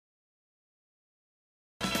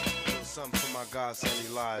something for my godson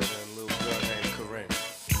Elijah and a little girl named Corinne.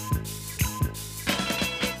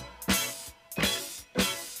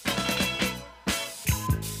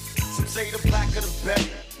 Some say the blacker the better,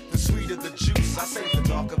 the sweeter the juice. I say the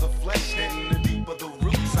darker the flesh and the deeper the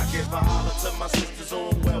roots. I give a holler to my sisters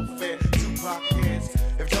on welfare. Tupac kids,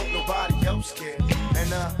 if don't nobody else care.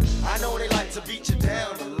 And I know they like to beat you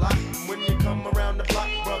down a lot. And when you come around the block,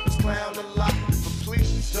 brothers clown a lot. But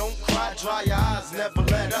please don't cry, dry your eyes, never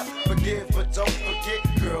let up. Forgive, but don't forget,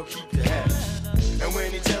 girl, keep your head up. And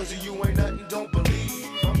when he tells you you ain't nothing, don't believe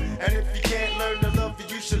him. And if you can't learn to love you,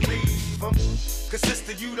 you should leave him. Cause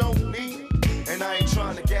sister, you don't need him. And I ain't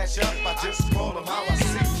trying to gas you up, I just call him how I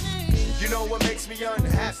see. You know what makes me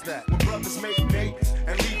unhappy? That when brothers make babies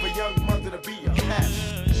and leave a young mother to be unhappy.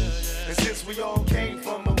 And since we all came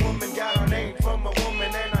from a woman, got our name from a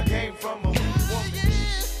woman, and I came from a woman.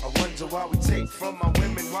 I wonder why we take from our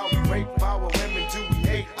women, why we rape our women, do we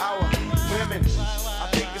hate our women? I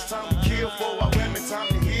think it's time to kill for our women, time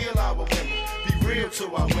to heal our women, be real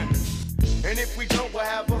to our women. And if we don't, we'll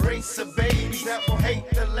have a race of babies that will hate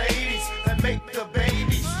the ladies that make the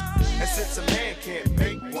babies. And since a man can't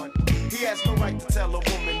make one, he has no right to tell a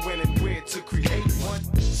woman when and where to create one.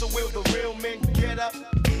 So will the real men get up?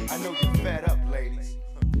 I know you're fed up, ladies,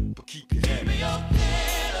 but keep your head up.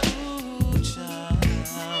 Ooh, child,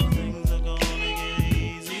 things are gonna get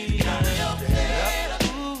easy. Keep your head up.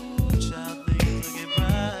 Ooh, child, things will get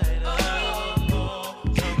brighter.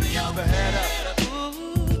 Keep your head up.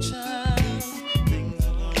 Ooh, child, things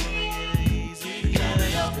are gonna get easy. Keep your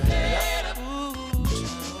head up. Ooh,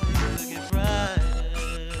 child, things will get brighter.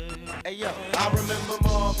 Hey yo, I remember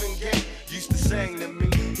Marvin Gaye used to sing to me.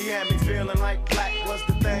 He had me feeling like black was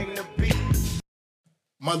the thing to be.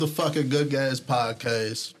 Motherfucking Good Guys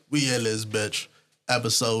Podcast. We in this bitch.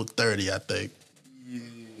 Episode 30, I think. Yeah.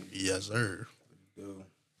 Yes, sir.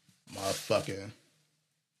 Motherfucking.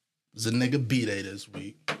 It's a nigga B-Day this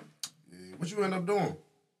week. Yeah. What you end up doing?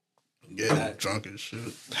 Getting drunk as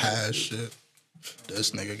shit. High as shit.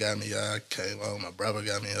 This nigga got me Kalo. My brother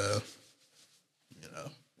got me you know.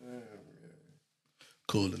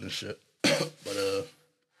 Cooling and shit. But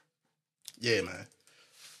yeah, man.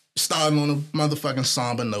 Starting on a motherfucking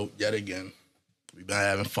somber note yet again. We've been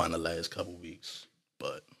having fun the last couple weeks,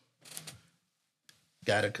 but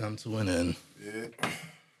gotta come to an end. Yeah.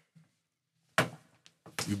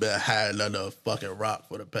 We been hiding under a fucking rock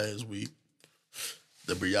for the past week.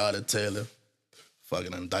 The Breonna Taylor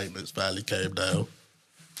fucking indictments finally came down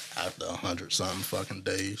after 100-something fucking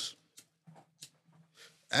days.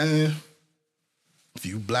 And if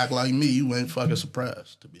you black like me, you ain't fucking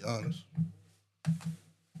surprised, to be honest.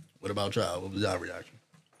 What about y'all? What was y'all reaction?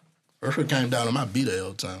 First it came down to my B-Day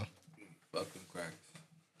all the time. Fuck them crackers.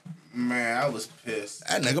 Man, I was pissed.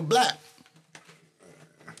 That nigga black.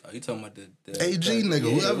 Oh, you talking about the AG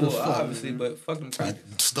nigga, whoever the fuck. Obviously, but fuck them crackers.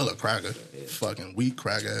 Still a cracker. Yeah. Fucking weak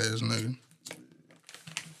cracker ass nigga.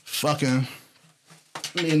 Fucking. I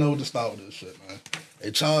don't even know what to start with this shit, man.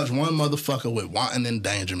 They charged one motherfucker with wanton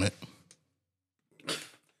endangerment.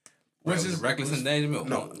 Which is reckless endangerment?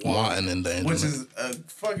 No, wanton endangerment. Which is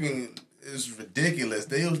fucking is ridiculous.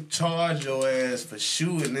 They'll charge your ass for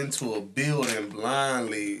shooting into a building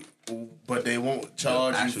blindly, but they won't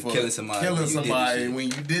charge you for killing somebody when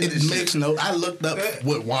you did this shit. It makes no. I looked up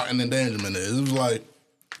what wanton endangerment is. It was like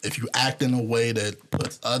if you act in a way that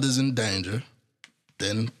puts others in danger,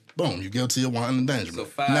 then boom, you're guilty of wanton endangerment. So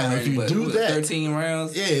 5 now, if you do that, 13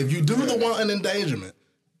 rounds. Yeah, if you do the wanton endangerment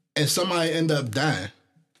and somebody end up dying.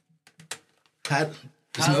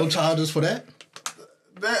 There's no charges for that?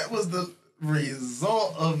 That was the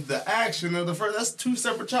result of the action of the first. That's 2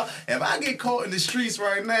 separate charges. If I get caught in the streets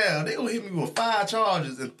right now, they gonna hit me with 5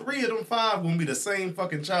 charges, and 3 of them 5 gonna be the same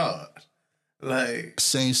fucking charge. Like,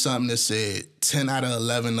 seen something that said 10 out of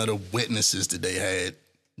 11 of the witnesses that they had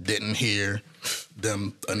didn't hear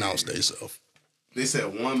them announce themselves. They said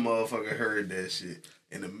one motherfucker heard that shit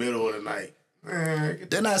in the middle of the night. Man,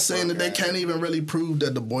 they're not saying that they can't even really prove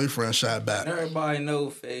that the boyfriend shot back. Everybody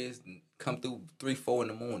know Fez come through 3, 4 in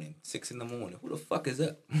the morning, 6 in the morning. Who the fuck is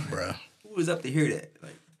up? Bruh. Who is up to hear that?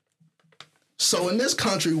 Like, so in this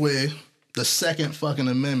country where the Second fucking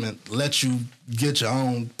Amendment lets you get your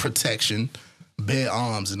own protection, bear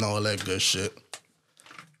arms and all that good shit,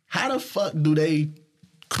 how the fuck do they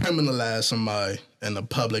criminalize somebody in the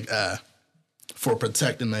public eye for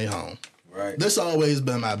protecting their home? Right. This always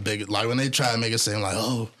been my biggest, like when they try to make it seem like,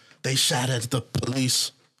 oh, they shot at the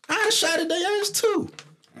police. I shot at their ass too.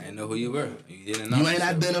 I didn't know who you were. You didn't know. You ain't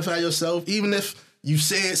identify yourself. Even if You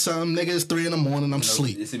said something, nigga. It's 3 a.m. I'm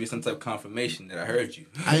asleep. This should be some type of confirmation that I heard you.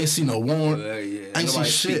 I ain't see no warrant. Yeah. I ain't see Nobody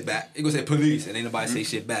shit. speak back. You gonna say police, and ain't nobody say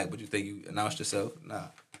shit back. But you think you announced yourself? Nah.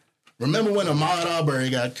 Remember when Ahmaud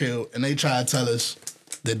Arbery got killed and they tried to tell us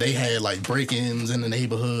that they had like break-ins in the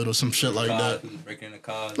neighborhood or some shit like that? Breaking in the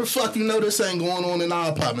cars. The fuck you know this ain't going on in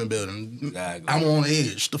our apartment building? Exactly. I'm on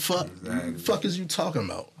edge. The fuck? Exactly. The fuck is you talking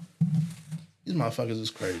about? These motherfuckers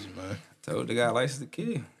is crazy, man. Told the guy license to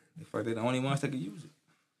kill. They feel like they the only ones that can use it.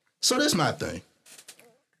 So this my thing.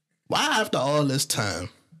 Why after all this time,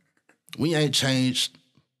 we ain't changed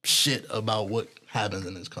shit about what happens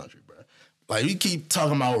in this country, bro? Like, we keep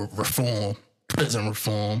talking about reform, prison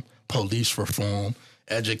reform, police reform,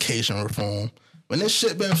 education reform, when this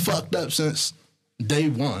shit been fucked up since day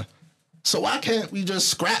one. So why can't we just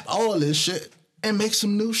scrap all this shit and make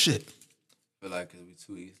some new shit? I feel like cause we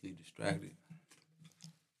too easily distracted.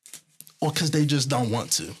 Or because they just don't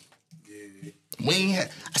want to. We ain't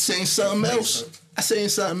I seen something else. I seen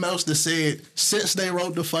something else that said since they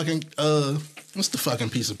wrote the fucking what's the fucking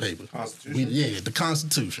piece of paper? Constitution. The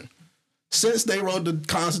Constitution. Since they wrote the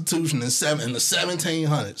Constitution in the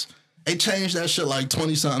 1700s, they changed that shit like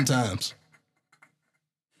 20-something times.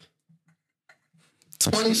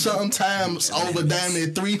 20-something times over damn near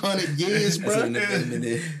 300 years, bro.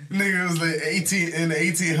 Nigga was like 18 in the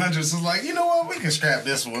 1800s. Was like, you know what? We can scrap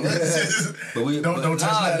this one. Let's just, But we don't touch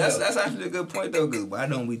that. That's actually a good point though. Cause why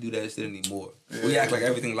don't we do that shit anymore? Yeah. We act like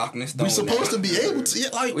everything locked in stone. We supposed to be able to. Yeah,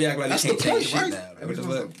 like we act like that's we can't the point, change shit right? now. We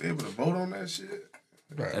supposed to be able to vote on that shit.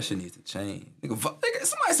 Right. That shit needs to change. Nigga,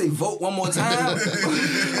 somebody say vote one more time.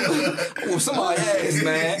 Oh, somebody ass,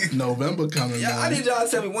 man. November coming, Yeah, man. I need y'all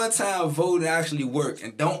to tell me one time voting actually worked.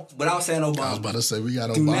 And don't, without saying Obama. I was about to say, we got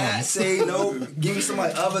Obama. Do not say no. Give me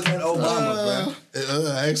somebody other than Obama,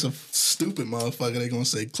 bro. Ask a stupid motherfucker, they gonna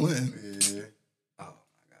say Clinton. Yeah. Oh,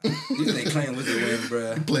 my God. You think Clinton was the win,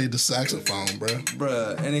 bro? He played the saxophone, bro.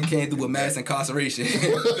 Bruh, and it came through with mass incarceration.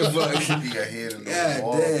 The fuck? He got hit in the God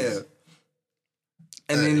wall. damn.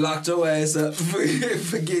 And then locked your ass up for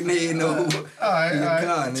getting in the All right.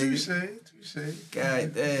 car, nigga. Touche.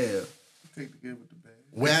 God damn. Take the good with the bad.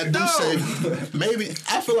 Where I do say, maybe,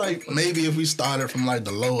 I feel like maybe if we started from like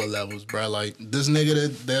the lower levels, bro, like this nigga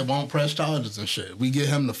that won't press charges and shit, we get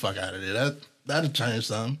him the fuck out of there. That'll change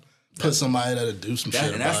something. Put somebody that'll do some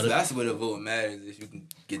shit about it. That's where the vote matters. If you can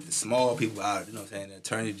get the small people out, you know what I'm saying? The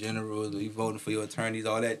attorney generals, or you voting for your attorneys,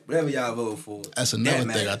 all that, whatever y'all vote for. That's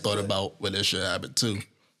another thing I thought about where this shit happened too.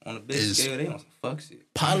 On a big scale, they on some fuck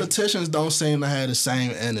shit. Politicians don't seem to have the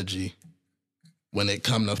same energy when it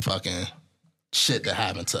come to fucking shit that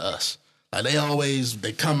happened to us. Like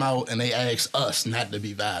they come out and they ask us not to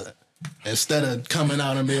be violent. Instead of coming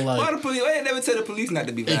out and being like, why the police? I ain't never tell the police not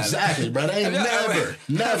to be violent. Exactly, bro. They ain't never.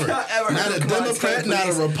 Have y'all ever Not heard a Democrat, not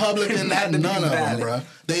a Republican, not none of them, bro.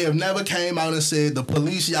 They have never came out and said, the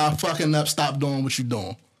police, y'all fucking up, stop doing what you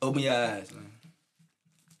doing. Open your eyes,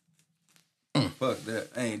 man. Fuck that.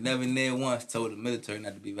 I ain't never near once told the military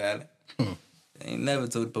not to be violent. They ain't never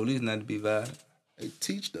told the police not to be violent. They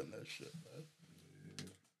teach them that shit,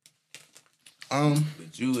 bro.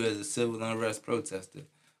 But you as a civil unrest protester,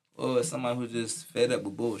 or as somebody who just fed up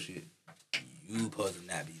with bullshit, you supposed to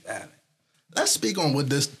not be violent. Let's speak on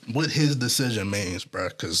what his decision means, bro,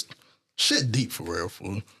 because shit deep for real,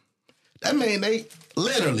 fool. That mean they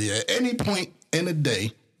literally at any point in the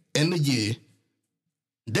day, in the year,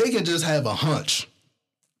 they can just have a hunch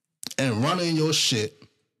and run in your shit,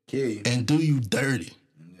 Kill you, and do you dirty.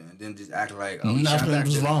 and then just act like Nothing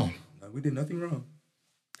was wrong. No, we did nothing wrong.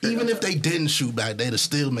 Even if they didn't shoot back, they'd have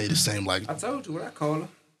still made it seem like I told you what I call them.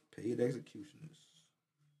 Paid executioners.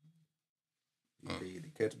 You paid to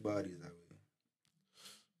catch bodies out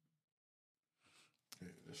here.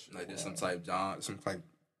 Like there's some type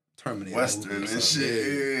Terminator Western movie or and something.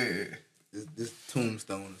 shit. Yeah. This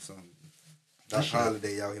Tombstone or something. That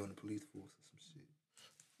holiday out here on the police force or some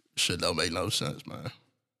shit. shit don't make no sense, man.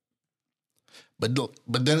 But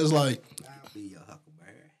then it's like, I'll be your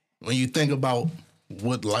huckleberry. when you think about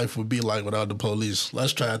what life would be like without the police,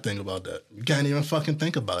 let's try to think about that. You can't even fucking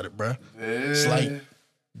think about it, bruh. Yeah. It's like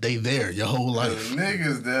they there your whole life. The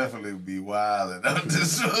niggas definitely be wildin' out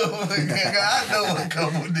this room. I know a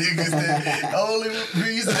couple niggas that only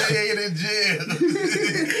reason they ain't in jail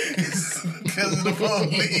is because of the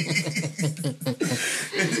police.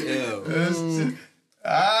 Yeah.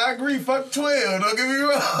 I agree, fuck 12, don't get me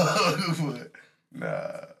wrong. But,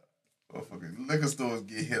 nah, motherfucking liquor stores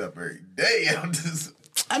get hit up every day out this.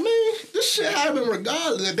 I mean, this shit happen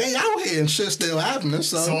regardless. They out here and shit still happening.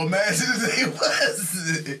 So imagine if they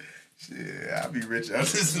was. Shit, I'd be rich out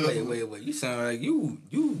this. Wait. You sound like you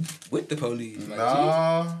with the police. Like,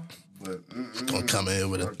 nah, But Gonna come in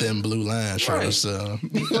with a thin blue line trying to sell.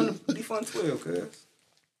 Be fun 12, cuz.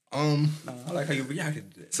 I like how you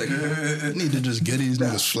reacted to that. So, Need to just get these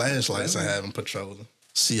niggas flashlights and have them patrolling.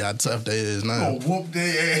 See how tough they is now. oh, whoop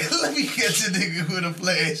their ass. Let me catch a nigga with a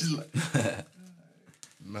flashlight.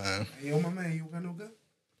 Man. Hey, yo, my man, you got no gun?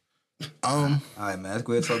 all right, man. Let's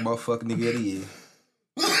go ahead and talk about fuck nigga of the year.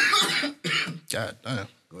 God damn.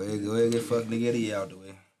 Go ahead and get fuck nigga of the year out the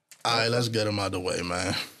way. All right, let's get them out the way,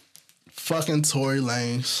 man. Fucking Tory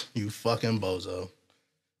Lanez, you fucking bozo.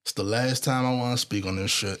 It's the last time I want to speak on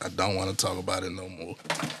this shit. I don't want to talk about it no more.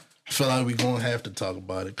 I feel like we're going to have to talk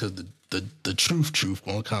about it because the truth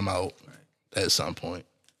going to come out at some point.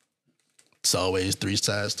 It's always 3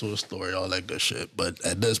 sides to a story, all that good shit. But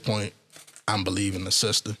at this point, I'm believing the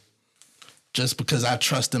sister. Just because I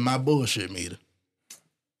trust in my bullshit meter.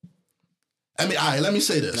 I mean, all right, let me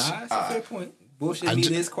say this. Nah, it's a fair point. Bullshit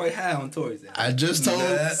meter is quite high on Tory's end. I just told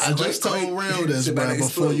Real this, bro,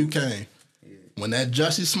 before you came. When that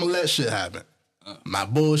Jussie Smollett shit happened, my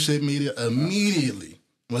bullshit media immediately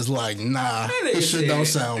was like, nah, this shit don't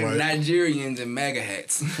sound right. Nigerians and MAGA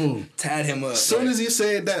hats tied him up. As soon as he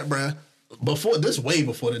said that, bruh, way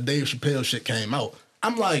before the Dave Chappelle shit came out,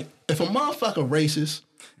 I'm like, if a motherfucker racist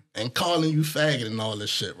and calling you faggot and all this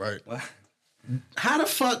shit, right? What? How the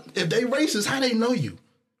fuck, if they racist, how they know you?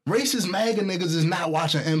 Racist MAGA niggas is not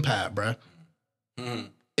watching Empire, bruh.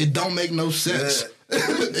 It don't make no sense.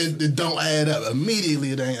 It don't add up.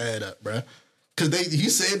 Immediately it ain't add up, bruh. Cause he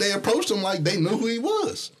said they approached him like they knew who he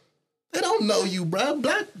was. They don't know you, bruh.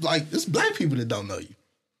 It's black people that don't know you.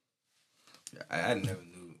 I never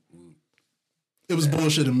knew. It was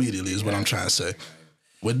bullshit immediately is what I'm trying to say.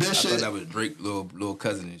 With this I shit, thought that was Drake little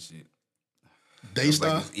cousin and shit.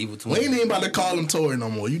 Daystar. Like evil twin. We ain't even about to call him Tory no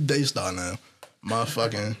more. You Daystar now.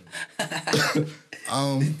 Motherfucking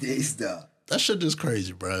Daystar. that shit just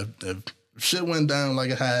crazy, bro. If shit went down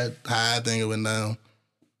like how I think it went down,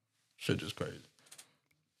 shit just crazy.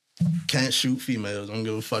 Can't shoot females. Don't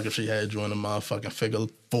give a fuck if she had you in a motherfucking figure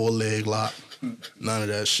 4-leg lock. None of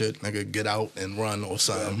that shit. Nigga, get out and run or If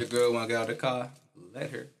something. the girl want to get out of the car,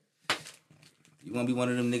 let her. You want to be one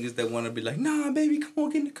of them niggas that want to be like, nah, baby, come on,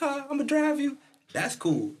 get in the car. I'm going to drive you. That's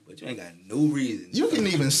cool, but you ain't got no reason. You can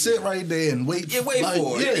even sit right there and wait. Yeah, wait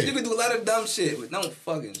for it. Yeah. You can do a lot of dumb shit, but don't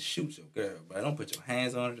fucking shoot your girl, bro. Don't put your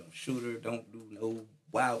hands on her. Don't shoot her. Don't do no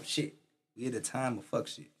wild shit. We at a time of fuck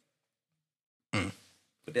shit.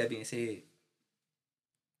 With that being said,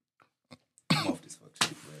 I'm off this fuck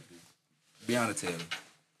shit, bro. Breonna Taylor.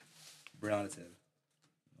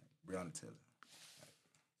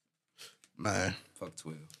 Man. Fuck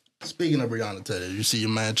 12. Speaking of Breonna Taylor, you see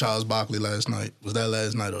your man Charles Barkley last night? Was that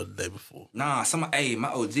last night or the day before? Nah, my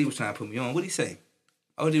OG was trying to put me on. What'd he say?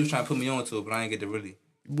 OG was trying to put me on to it, but I ain't get to really.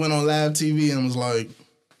 Went on live TV and was like,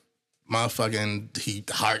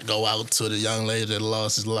 motherfucking, heart go out to the young lady that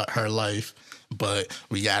lost her life, but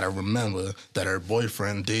we gotta remember that her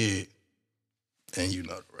boyfriend did, and you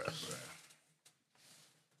know the rest.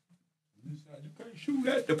 You can't shoot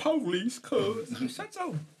at the police, cuz. Shut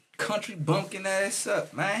your country bumpkin ass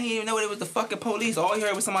up, man. He didn't even know it was the fucking police. All he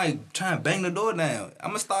heard was somebody trying to bang the door down. I'm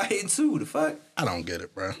gonna start hitting too. The fuck? I don't get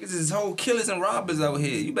it, bro. This is whole killers and robbers out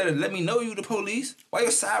here. You better let me know you the police. Why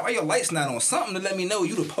your lights not on? Something to let me know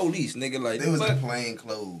you the police, nigga. Like They was fuck? in plain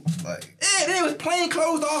clothes, like. Yeah, they was plain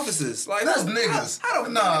clothes officers. Like That's niggas. I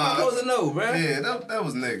don't Nah. I'm supposed to know, bro. Yeah, that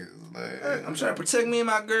was niggas. Like, I'm trying to protect me and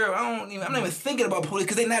my girl. I'm not even thinking about police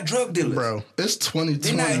because they not drug dealers. Bro, it's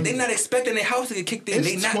 2020. They not expecting their house to get kicked in.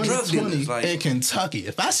 They It's not drug 2020 dealers. Like, in Kentucky.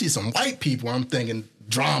 If I see some white people, I'm thinking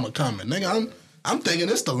drama coming. Nigga, I'm thinking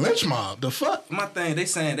it's the lynch mob. The fuck? my thing, they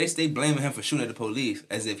saying they blaming him for shooting at the police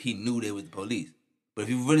as if he knew they was the police. But if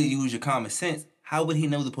you really use your common sense, how would he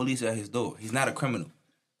know the police are at his door? He's not a criminal.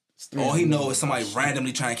 All he knows is somebody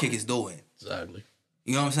randomly trying to kick his door in. Exactly.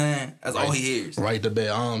 You know what I'm saying? That's all he hears. Right to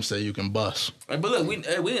bear arms say you can bust. But look, we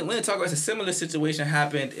didn't talk about a similar situation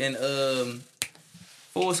happened in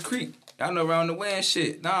Forest Creek. Y'all know around the way and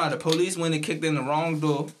shit. Nah, the police went and kicked in the wrong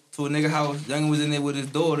door to a nigga house. Young was in there with his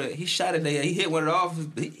daughter. He shot it there. He hit one of the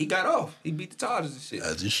officers. He got off. He beat the charges and shit.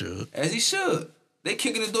 As he should. As he should. They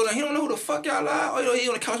kicking his door down. He don't know who the fuck y'all are. Oh, you know, he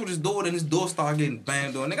on the couch with his door, then his door start getting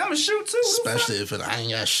banged on. Nigga, I'ma shoot too. Especially if I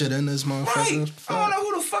ain't got shit in this motherfucker. Right. I don't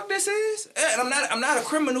know who the fuck this is. And I'm not a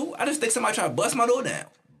criminal. I just think somebody try to bust my door down.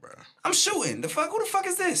 Bruh. I'm shooting. The fuck? Who the fuck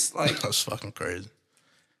is this? Like, That's fucking crazy.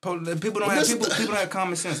 people don't have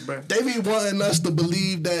common sense, bro. They be wanting us to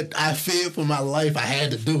believe that I feared for my life. I had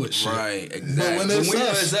to do it, shit. Right, exactly. But when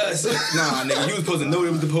it's us, nah, nigga, you was supposed to know it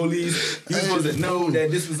was the police. You was supposed to know that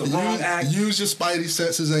this was a wrong act. Use your spidey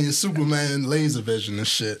senses and your Superman laser vision and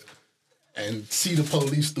shit. and see the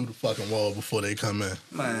police through the fucking wall before they come in.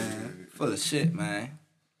 Man, full of shit, man.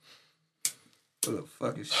 Full of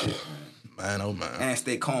fucking shit, man. Man, oh man. And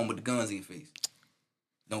stay calm with the guns in your face.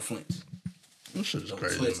 Don't flinch. This shit is Don't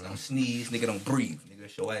crazy, twitch, man. don't sneeze, nigga, don't breathe. Nigga,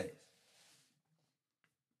 that's your ass.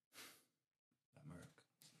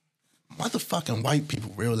 Motherfucking white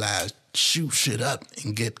people realize shoot shit up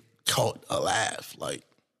and get caught alive. Like,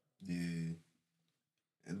 Yeah.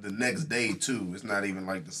 And the next day too. It's not even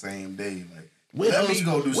like the same day. Like, where let those, me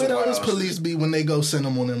go do where some those wild police shit. be when they go send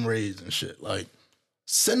them on them raids and shit? Like,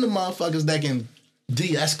 send the motherfuckers that can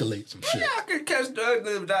de-escalate some shit. Yeah, I can catch drug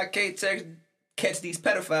dealers, but I can't catch these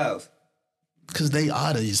pedophiles. Cause they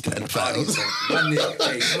are these pedophiles. My nigga,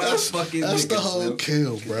 hey, my fucking That's niggas, the whole bro.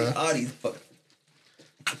 kill, bro. All these fuck.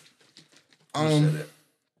 I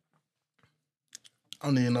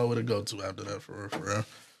don't even know where to go to after that, for real, for real.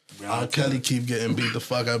 R. Kelly keep getting beat the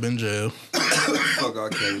fuck up in jail. Fuck R.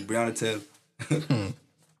 Kelly. Breonna Taylor.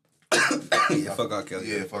 Yeah, fuck R. Kelly.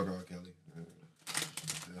 Yeah, fuck R. Kelly.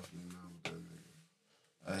 Definitely not with that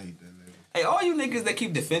nigga. I hate that nigga. Hey, all you niggas that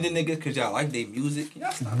keep defending niggas because y'all like their music, can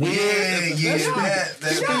y'all stop?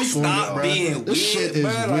 That's Y'all stop being This shit weird, is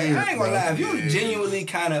bro. Like, weird, I ain't gonna bro. lie. If you genuinely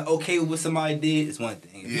kind of okay with what somebody did, it's one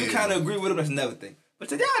thing. If you Yeah. kind of agree with them, that's another thing.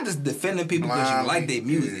 But y'all just defending people because you like their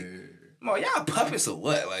music. Come on, y'all puppets or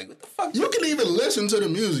what? Like, what the fuck? You can even listen to the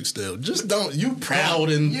music still. Just don't. You proud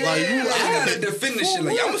and like you. I gotta out. defend this shit.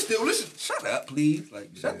 Like, y'all still listen. Shut up, please.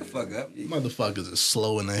 Like, shut the fuck up. Motherfuckers is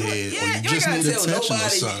slow in the head, or you ain't just gotta need tell attention or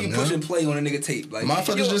nobody something. you Yeah? push and play on a nigga tape. Like,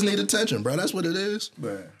 Motherfuckers just need attention, bro. That's what it is.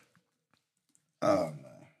 Bruh. Oh,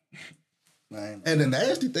 man. And the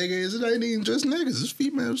nasty thing is, it ain't even just niggas. It's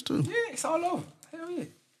females too. Yeah, it's all over. Hell yeah.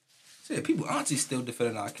 Shit, people aunties still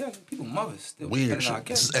defending R. Kelly. People mothers still Weird defending R.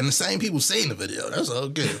 Kelly. shit. And the same people seen the video. That's all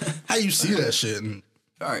good. How you see that shit? And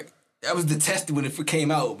All right. That was detested when it came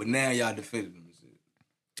out, but now y'all defending him.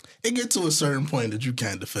 it get to a certain point that you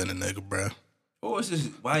can't defend a nigga, bro. Or it's just,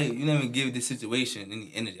 why you never give this situation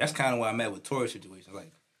any energy. That's kind of why I'm at with Tory situation.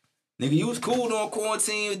 Like, nigga, you was cool during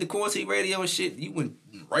quarantine with the quarantine radio and shit. You went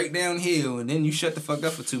right downhill, and then you shut the fuck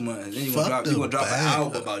up for 2 months. Then you gonna drop an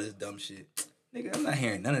album about this dumb shit. Nigga, I'm not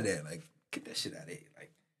hearing none of that. Like, get that shit out of here.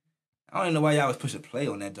 Like, I don't even know why y'all was pushing play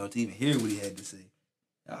on that, though, to even hear what he had to say.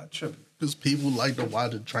 Y'all tripping. Because people like to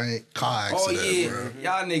watch a car accident, Oh, yeah. bro.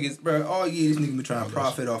 Y'all niggas, bro. All year, this nigga been trying to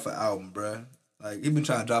profit off an album, bro. Like, he been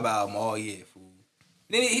trying to drop an album all year, fool.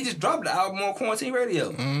 Then he just dropped the album on quarantine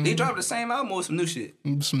radio. He dropped the same album or some new shit.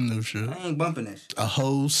 Some new shit. I ain't bumping that shit. A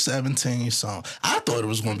whole 17 song. I thought it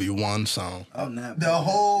was going to be one song. I'm not. The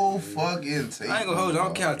whole fucking tape. I ain't gonna hold you. I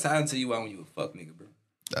don't care how talented you are when you a fuck nigga, bro.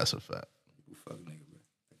 That's a fact. You a fuck nigga, bro.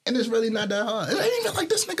 And it's really not that hard. It ain't even like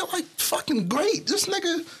this nigga like fucking great. This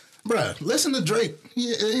nigga, bruh, listen to Drake.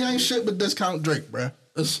 He ain't shit but discount Drake, bruh.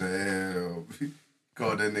 Damn.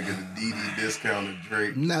 Call that nigga the DD discounted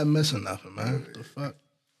Drake. Not missing nothing, man. The fuck?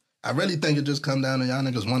 I really think it just come down to y'all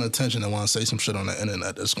niggas want attention and want to say some shit on the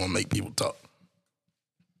internet that's gonna make people talk.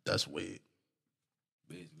 That's weird.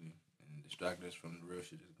 Basically, and distract us from the real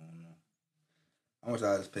shit that's going on. I want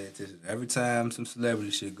y'all to pay attention. Every time some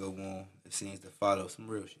celebrity shit go on, it seems to follow some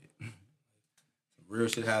real shit. Some real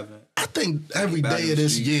shit happen. I think every day of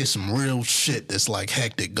this year, some real shit that's like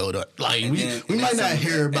hectic go to like we might not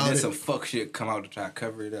hear about and then it. some fuck shit come out to try to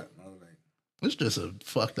cover it up. I was like, It's just a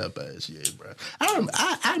fucked up ass year, bro.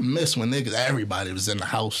 I miss when everybody was in the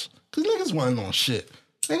house. Cause niggas wasn't on shit.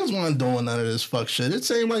 Niggas wasn't doing none of this fuck shit. It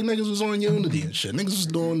seemed like niggas was on Unity and shit. Niggas was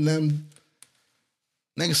doing them.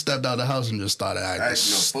 Niggas stepped out of the house and just started acting Acting a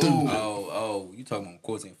stupid. fool. oh, you talking about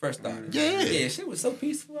quarantine first started? Yeah. Shit was so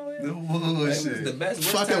peaceful out here. The Like, it was bullshit. the best. worst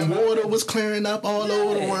Fucking time water was clearing up all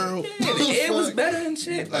over the world. Yeah, the air was Fuck. better and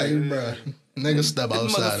shit. Like, bruh, niggas step Them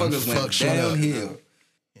outside and motherfuckers fuck went shit up. downhill.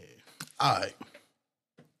 All right.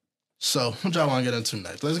 So, what y'all want to get into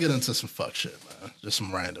next? Let's get into some fuck shit, man. Just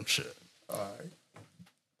some random shit. All right.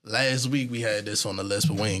 Last week we had this on the list,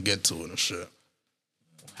 but we ain't get to it and shit.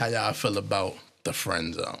 How y'all feel about the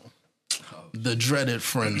friend zone? The dreaded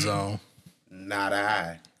friend zone. Not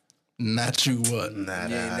I. Not you what? Not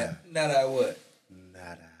Yeah, I. not I what? Not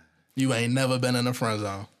I. You ain't never been in a friend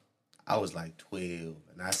zone. I was like 12,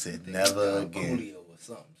 and I said never again. Polio or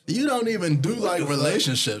something. You don't even do like the fuck?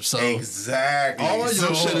 relationships, so Exactly. all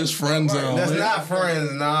your shit is friend zone. That's not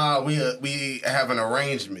friends. Nah, we have an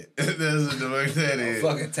arrangement. That's the way that is.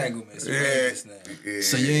 Fucking entanglements. Yeah.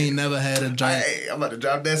 So you ain't never had a joint. Hey, I'm about to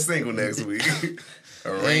drop that single next week.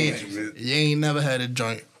 Arrangement. You ain't never had a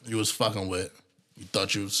joint you was fucking with. You thought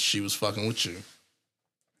she was fucking with you,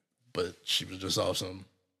 but she was just awesome.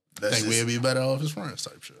 That's Think we'd be better off as friends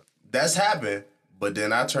type shit. That's happened, but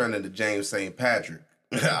then I turned into James St. Patrick.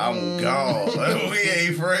 I'm gone. We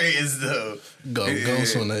ain't friends though. Go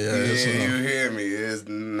ghost on their ass. Yeah, you hear me? It's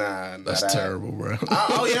nah. That's terrible, bro.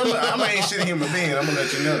 I'm ain't shit human being. I'm gonna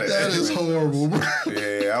let you know that. That is horrible, bro.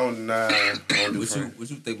 Yeah, I don't do What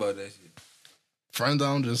you think about that shit? Friends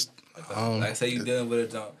don't just. Like say you dealing with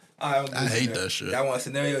a jump. I hate that shit. Y'all want a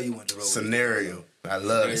scenario? You want to roll? Scenario. I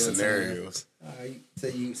love scenarios.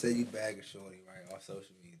 Say you bag a shorty right on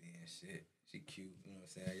social media and shit. She cute, you know what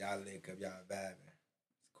I'm saying? Y'all link up, y'all vibing.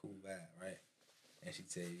 It's a cool vibe, right? And she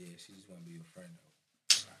tell you, yeah, she just want to be your friend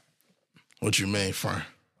though. Right. What you mean, friend?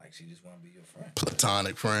 Like she just want to be your friend.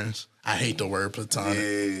 Platonic friends. I hate the word platonic.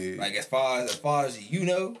 Yeah. Like as far as you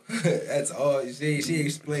know, that's all. She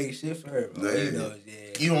explained shit for her. Bro. Yeah. You know, yeah.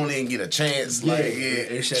 You don't even get a chance. Like, yeah.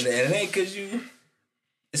 And it ain't cause you.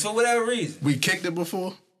 It's for whatever reason. We kicked it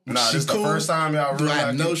before. Nah, She this cool? the first time y'all Do I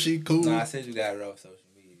realized. know she cool? Nah, I said you got her off social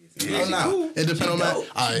media. So Yeah, she nah. cool. It depends on that.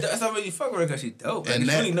 Dope. Alright. That's not really fuck with her because she dope. Like, And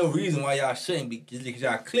there's that- really no reason why y'all shouldn't be because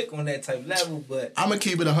y'all click on that type level. But I'm gonna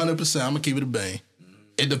keep it 100%. I'm gonna keep it a bang.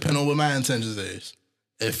 It depends on what my intentions is.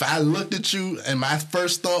 If I looked at you and my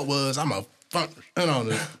first thought was I'm a fuck, you know,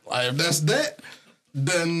 like if that's that,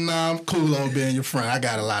 then I'm cool on being your friend. I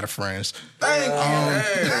got a lot of friends. Thank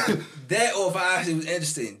you. that, or if I actually was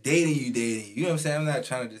interested in dating you, you know what I'm saying? I'm not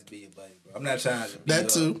trying to just be your buddy, bro. I'm not trying to be That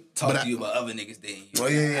too, talk but to you about other niggas dating you. Well,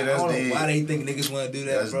 yeah, I that's don't know dead. why they think niggas want to do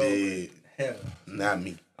that, That's bro. dead. Hell, Not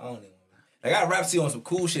me. I don't even. Like I rap to you on some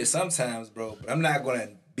cool shit sometimes, bro. But I'm not gonna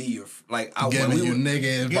be your like. Giving you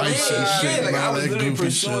nigga advice and shit. Like and I all was that literally goofy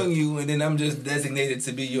pursuing shit. you, and then I'm just designated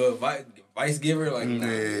to be your advice giver. Like, nah,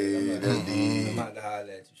 Yeah, that's I'm dead. not to holler at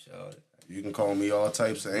you, shawty. You can call me all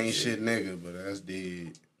types of ain't shit nigga, but that's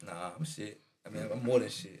dead. Nah, I'm shit. I mean, I'm more than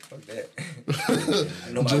shit. Fuck that.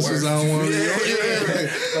 I know my Just as worth. I don't want to be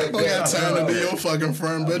Fuck I got that. time to be your fucking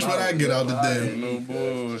friend, bitch, when I get out the day. No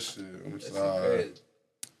bullshit. I'm sorry.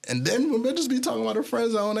 And then when bitches be talking about their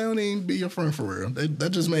friends on, they don't even be your friend for real. That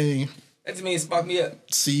just mean That just means spark me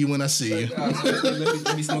up. see you when I see you.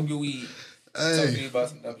 Let me smoke your weed. Talk to Hey, you about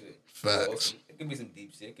some dumb shit. Facts. It could be some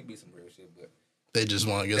deep shit. It could be some real shit, but they just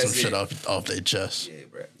want to get some That's shit it. off their chest. yeah,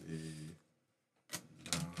 bro.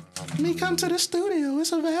 Me come to the studio.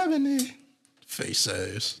 It's a vibe in there. Face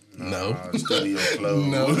ass. No. Studio closed.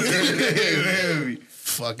 No.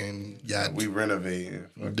 Fucking got We renovating.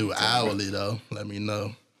 do hourly though. Let me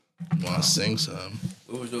know. Want to sing some?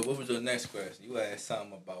 What was your next question? You asked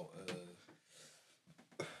something about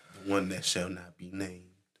One that shall not be named.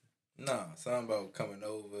 something about coming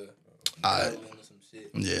over, Alright. cuddling or some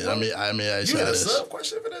shit. Yeah, I mean, I You said had a this. sub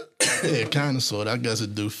question for that? Yeah, kind of, sort of. I guess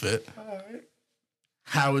it do fit. Alright.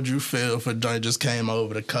 How would you feel if a joint just came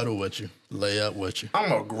over to cuddle with you, lay up with you?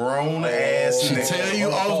 I'm a grown ass She nigga. tell you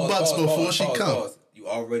off bucks before she come. Y'all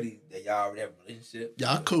already have a relationship.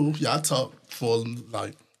 Y'all cool. Y'all talk for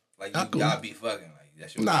like, Like Y'all cool. y'all be fucking like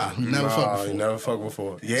that's your nah, you never fuck Nah, before. you never fuck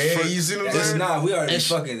before. Yeah, you see what I'm It's saying? not. We already And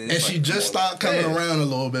she, fucking. and she just started coming around a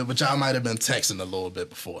little bit, but y'all might have been texting a little bit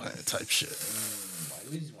beforehand, type shit.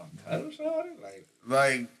 Like, we just want to cuddle, shawty. Like,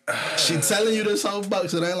 Like, She telling you this whole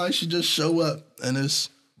bucks. It ain't like she just show up and it's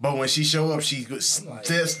but when she show up, she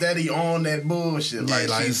steady on that bullshit. Yeah, Like,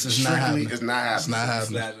 like, she's it's not strictly, happening. it's not happening. it's not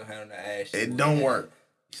happening. slide your hand on the ass. It don't work.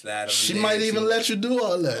 You slide on She the might leg, even let you do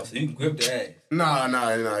all that, So you can grip the ass.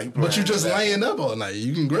 Nah. but you just laying up all night.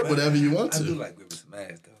 You can grip whatever you want I do to, like gripping some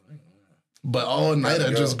ass though. but all night I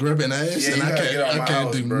Yo. just gripping ass, Yeah, and you gotta get out I my can't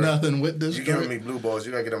house, do bro. nothing with this. You giving drink. me blue balls,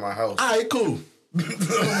 you gotta get in my house. All right, cool.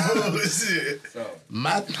 Shit. So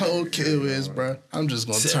My whole kill is, bro, I'm just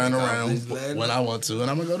gonna turn around when I want to, and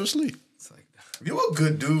I'm gonna go to sleep. it's like You a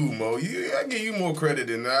good dude, Mo. I give you more credit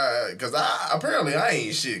than cause apparently I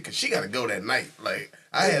ain't shit, cause she gotta go that night. Like,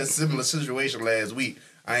 I had a similar situation last week.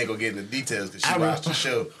 I ain't gonna get into details cause she watched the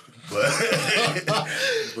show. But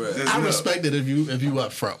bruh. I respect it if you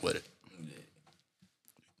up front with it.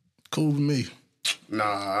 Cool with me. Nah,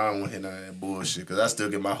 I don't want to hit none of that bullshit because I still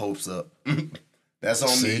get my hopes up. That's on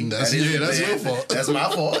See, me. that's your fault. That's my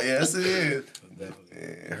fault. Yes, it is.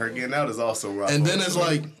 Yeah, her getting out is also my fault. And then it's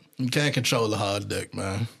like you can't control the hard dick,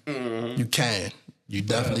 man. You can. You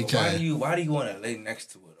definitely Why can. do you want to lay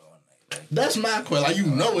next to it all night? Like, That's my question. Like, you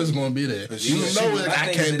know it's gonna be there. You know my I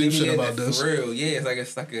thing can't is do that shit he about in it this. For real, yeah.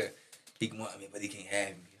 It's like a he can want me, but he can't have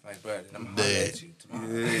me. Like, bro, then I'm gonna holler at you tomorrow.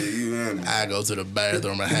 Yeah, you hear me? I go to the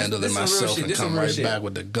bathroom and handle it This some real myself shit. and This some come real right shit. back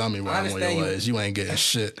with the gummy worm on understand your you. ass. You ain't getting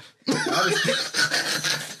shit.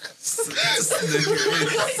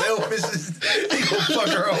 Selfish. He gonna fuck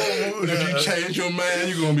her whole mood. If you change your mind,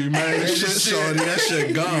 you gonna be mad as shit, shorty. That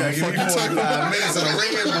shit gone. Give Fuck me you talking 45 minutes in a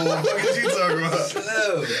ringing bull. What the fuck is you talking about?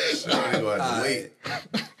 No. I ain't gonna have to wait.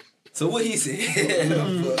 So what he said?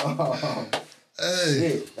 Hey,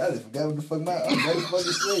 Shit, I just forgot what the fuck I'm ready to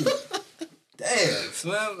fucking say. Damn,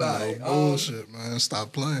 Slim. Like, no bullshit, man.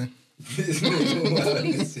 Stop playing. This nigga wild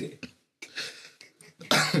as shit.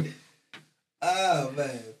 Oh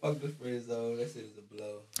man, fuck the friend zone. That shit is a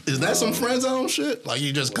blow. Is that some friend zone shit? Like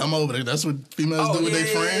you just come over there? That's what females do with their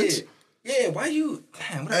friends? Yeah, why you?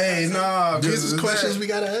 Damn, what Hey, nah, These is because questions we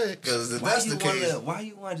gotta ask. Because if why that's you the case, why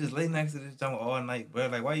you want to just lay next to this junk all night, bro?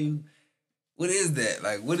 Like, why you? What is that?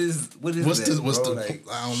 Like, what is What's that, what's bro? the? Like,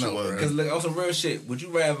 I don't know. Bro. because like, on some real shit, would you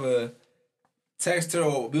rather text her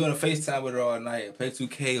or be on a FaceTime with her all night, or play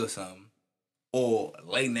 2K or something, or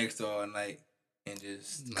lay next to her all night and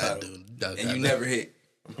just Nah, cuddle, dude, and you never hit?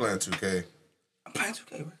 I'm playing 2K. I'm playing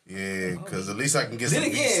 2K, bro. Yeah, because at least I can get some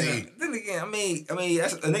Then VC. again, I mean,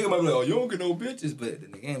 that's, a nigga might be like, oh, you don't get no bitches, but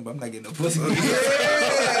then again, but I'm not getting no pussy.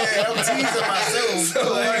 Yeah, I'm teasing myself.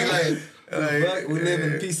 So like, Like, we live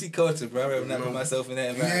in PC culture, bro. I'd rather not put myself in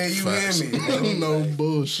that yeah, environment. you hear me? No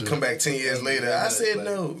bullshit. Come back 10 years later. I said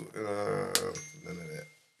no. None of that.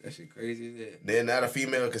 That shit crazy as that. Then not a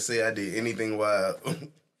female can say I did anything wild.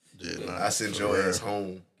 Yeah, nah, I sent for your real. ass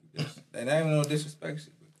home. And I ain't no disrespect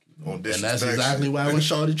shit. On And that's disrespect. exactly why when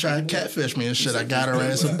Shorty tried to catfish me and shit, I got her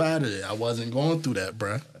ass up out of it. I wasn't going through that,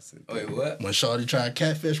 bruh. Oh, wait, what? When Shorty tried to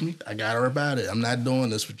catfish me, I got her about it. I'm not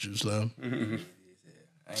doing this with you, Slim. I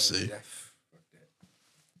ain't See. that.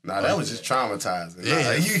 Nah, that was just traumatizing. Yeah,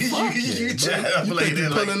 Nah, you trying to You play think you're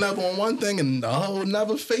that like... pulling up on one thing and a whole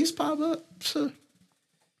another face pop up? Sure.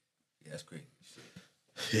 Yeah, that's crazy.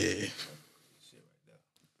 Shit. Yeah. Shit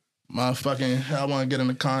right Motherfucking, I want to get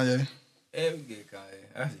into Kanye. there. Yeah, we get Kanye.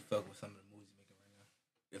 I actually fuck with some of the movies he's making right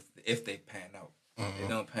now. If they pan out. If they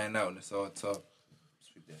don't pan out and it's all talk,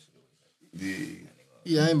 sweep that shit away. Yeah.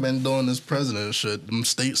 He ain't been doing this president shit. Them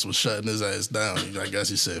states was shutting his ass down. I guess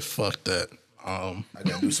he said, fuck that. I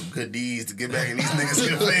gotta do some good deeds to get back in these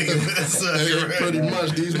niggas' good favor. Pretty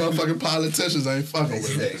much, these motherfucking politicians ain't fucking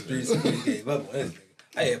with Hey, him. streets gave up on this nigga.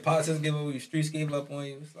 Hey, if politics give up on you, streets gave up on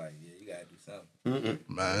you, it's like, yeah, you gotta do something.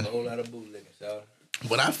 Man. A whole lot of bootlicking, shout.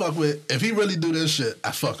 What I fuck with, if he really do this shit,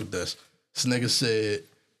 I fuck with this. This nigga said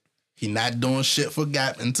he not doing shit for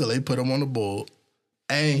Gap until they put him on the board.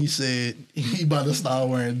 And he said he about to start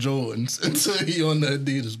wearing Jordans until he on the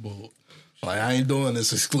Adidas board. Like, I ain't doing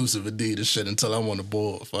this exclusive Adidas shit until I'm on the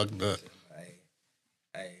board. Fuck that.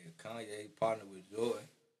 Hey, Kanye partnered with Jordan.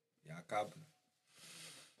 Y'all copy.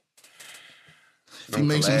 If he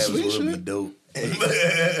make some sweet would shit. be dope.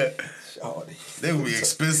 Shawty. They would be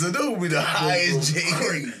expensive. They would be the highest J.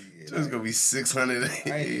 So it's gonna be 600. I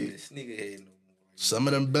ain't even a sneakerhead no more. Some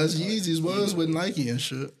of them best Yeezys was with Nike and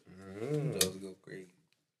shit. Those go crazy.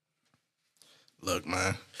 Look,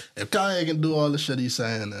 man, if Kanye can do all the shit he's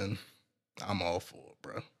saying, then I'm all for it,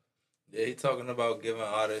 bro. Yeah, he talking about giving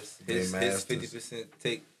artists his masters. 50%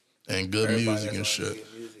 take. And good Everybody music and that's shit. on good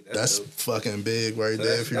music. That's dope. fucking big right So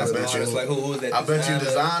there. If you're that's a an artist like who was that? I bet you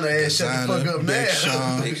designer ass shut the fuck up Big now.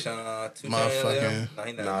 Sean, Big Sean, 2 Motherfucking- No,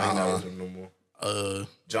 he not. Nah, he not with him no more.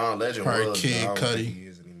 John Legend Probably was. Kid but I don't Cudi. think he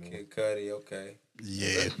is anymore. Kid Cudi, okay.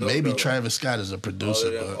 yeah, That's dope, maybe though. Travis Scott is a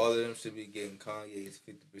producer, but All of them should be getting Kanye's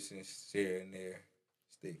 50% share in their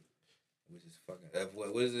stake, which is fucking.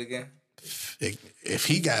 What is it again? if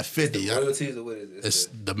he got 50, Royalties or what is it? it's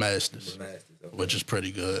the Masters, the Masters, okay. which is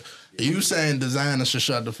pretty good. You saying designers should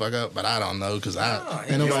shut the fuck up, but I don't know because Nah,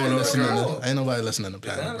 ain't nobody don't listening. know. Ain't nobody listening to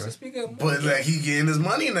Designers Pan, bro. should speak up more. But like he getting his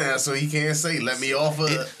money now, so he can't say let me offer.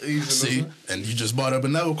 See, and you just brought up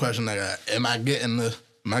another question I got. Am I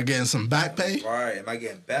getting some back pay? Right, am I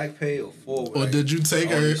getting back pay or forward? Or did you take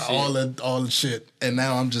All her this shit. all the shit and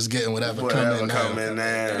now I'm just getting whatever Whatever coming come now? in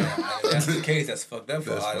now. If that's the case, that's fucked up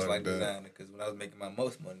for That's artists like fucked up. designer. Because when I was making my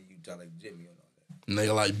most money, you try like Jimmy and all that.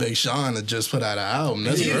 Nigga like Big Sean that just put out an album.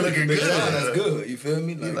 That's He great. looking Big good. Sean, that's good. You feel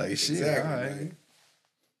me? He like shit. exactly, All right. man.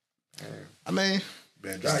 I mean,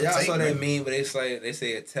 Man, Y'all just saw take that me. meme, but it's like they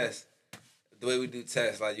say a test. The way we do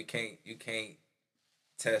tests, like you can't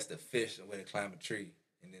test a fish or way to climb a tree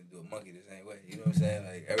and then do a monkey the same way. You know what I'm saying?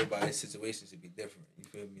 Like everybody's situation should be different. You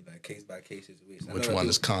feel me? Like case by case situation. I which know I one do-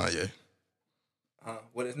 is Kanye?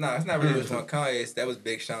 Well, it's not really which one. Kanye, that was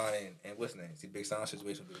Big Sean and what's his name? See, Big Sean's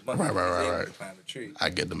situation with the monkey. Right, He was able right. to climb the tree. I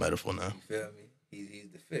get the metaphor now. You feel me? He's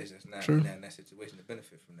the fish. That's not True. in that situation to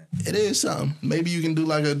benefit from that. It is something. Maybe you can do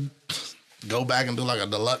like go back and do like a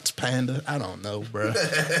deluxe panda. I don't know, bro.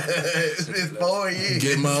 It's been 4 years.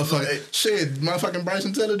 Get motherfucking Like, shit. Motherfucking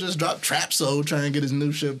Bryson Tiller just dropped Trap Soul trying to get his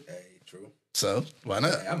new shit. Hey, true. So why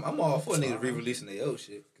not? Hey, I'm all for niggas re-releasing their old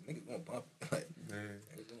shit. Cause niggas gonna bump it. Like,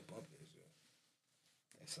 niggas gonna bump that shit.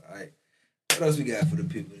 That's alright. What else we got for the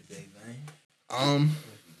people today, man? What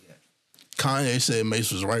we got? Kanye said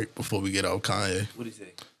Mace was right before we get off Kanye. What'd he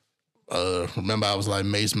say? Remember I was like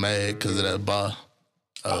Mace mad because of that bar.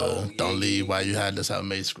 Don't leave while you had this how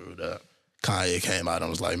Mace screwed up. Kanye came out and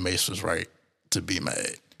was like Mace was right to be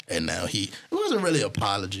mad. And now it wasn't really an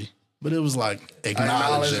apology, but it was like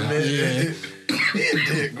acknowledging. Yeah. He a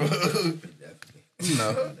dick, bro. You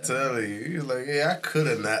know. I'm telling you. He was like, yeah, I could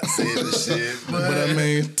have not said this shit. But I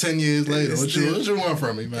mean, 10 years later, what you want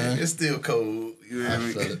from me, man? It's still cold. You know what I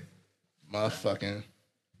mean? feel it. Motherfucking.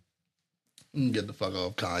 Get the fuck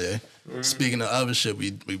off, Kanye. Speaking of other shit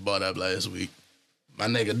we brought up last week, my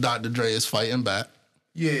nigga Dr. Dre is fighting back.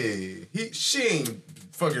 Yeah. She ain't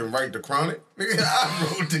fucking write the Chronic. Nigga,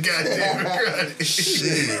 I wrote the goddamn Chronic.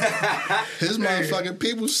 Shit. His motherfucking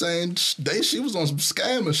people saying she was on some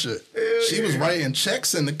scammer shit. She was writing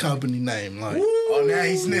checks in the company name. Like, oh, now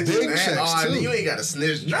he snitching. big Man. checks, Oh, too. you ain't got to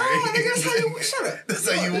snitch, Dre. No, nigga, that's how you shut up. That's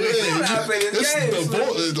how you Yeah, win. I play this game.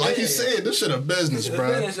 like you said, this shit a business,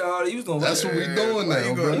 bro. Finish, y'all. You was doing what? That's what we doing Why now,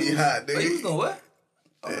 you bro. gonna be hot, Oh, you was nigga? doing what?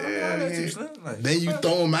 Oh, like, Then you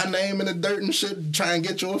throwing my name in the dirt and shit, try and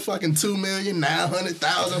get your fucking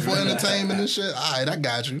 $2,900,000 for entertainment and shit. All right, I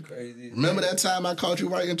got you. crazy. Remember that time I caught you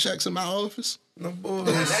writing checks in my office? No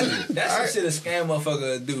bullshit. That's the shit a scam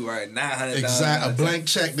motherfucker do, right? $900. Exact, a blank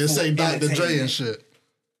check that say Dr. Dre and entertainment. shit.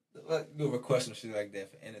 The fuck, you request some shit like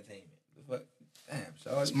that for entertainment. The fuck, damn,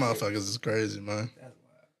 so These motherfuckers is crazy, man. That's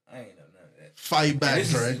wild. I ain't know none of that. Fight back,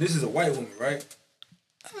 Dre. This is a white woman, right?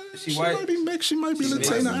 Is she She white? might be mixed. She might be She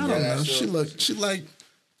Latina. mixed. I don't Yeah, know. sure. She like,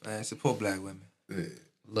 Man, support black women.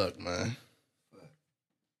 look, man. I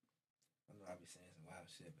know I be saying some wild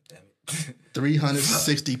shit, but damn it.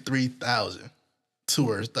 363,000 to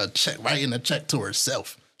her, a check, writing a check to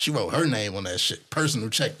herself. She wrote her name on that shit. Personal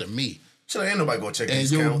check to me Shit, ain't nobody gonna check and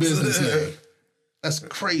these your counts. business name. That's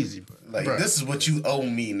crazy, bro. Like, Bruh. this is what you owe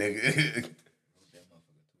me, nigga.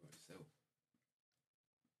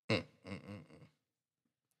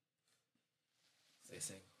 Say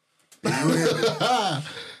single.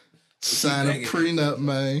 Sign a begging. prenup,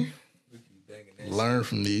 man. We keep begging that Learn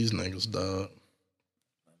from these niggas, dog.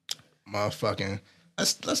 Motherfucking.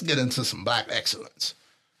 Let's get into some black excellence.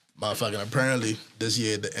 Motherfucking. Apparently this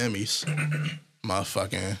year at the Emmys,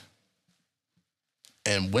 motherfucking.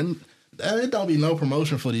 And when there don't be no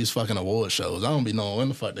promotion for these fucking award shows. I don't be knowing when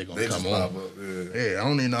the fuck they gonna They come just on. pop up, yeah. Yeah, I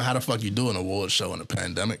don't even know how the fuck you do an award show in a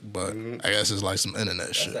pandemic, but I guess it's like some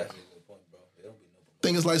internet shit. That's actually a good point, bro. There don't be no promotion.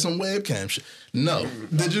 Think it's like some webcam shit. No.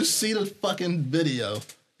 Did you see the fucking video?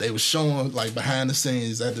 They was showing like behind the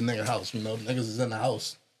scenes at the nigga house. You know, niggas is in the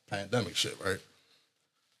house. Pandemic shit, right?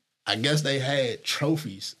 I guess they had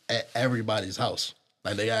trophies at everybody's house.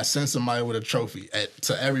 Like they got sent somebody with a trophy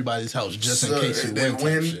to everybody's house just in case you they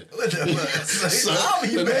win. Shit. What the fuck? So I'll be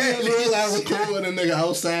the mad. nigga real like recording a nigga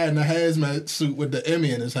outside in a hazmat suit with the Emmy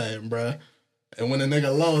in his hand, bruh. And when the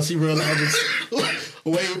nigga lost, he realized just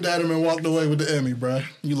waved at him and walked away with the Emmy, bruh.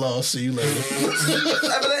 You lost, see you later.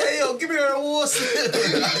 I be like, hey, yo, give me that award.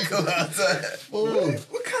 I go outside. Ooh,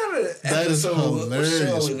 What kind of that is episode, what show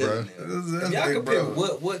hilarious, we bro. living in? That's Y'all Big compare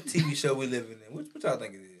Brother. what TV show we living in. What y'all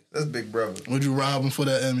think it is? That's Big Brother. Would you rob him for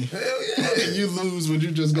that Emmy? Hell yeah. You lose, would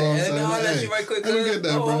you just go and say, I'll let hey, you right quick. let me get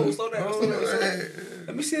that, bro. Slow down, slow down, slow down.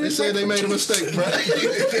 Let me see They this. said they made a mistake, bro. They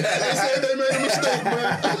said they made a mistake,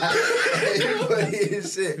 bro. Everybody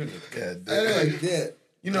shit. God damn. Like that.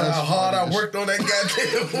 You know how hard I worked on that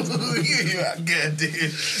goddamn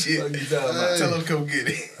goddamn shit. What you talking about? Tell him come get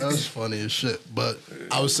it. That's funny as shit. But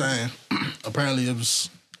I was saying, apparently it was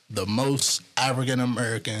the most African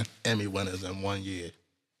American Emmy winners in 1 year.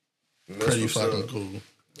 Pretty fucking cool.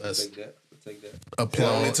 That's Take that. Take that. It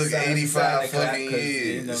only applause. took 85 fucking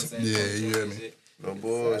years. Yeah, you hear me? No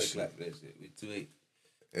bullshit. Clap that shit. We 2-8.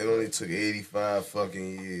 It only took 85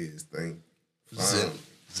 fucking years,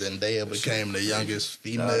 Zendaya became the youngest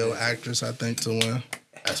female actress, I think, to win.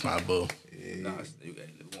 That's my boo. Nah, we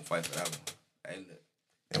gonna fight for that one. Hey, look.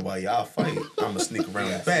 And while y'all fight, I'ma sneak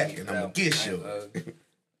around the back and I'ma get you.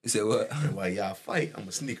 You said what? And while y'all fight,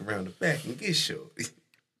 I'ma sneak around the back and get you.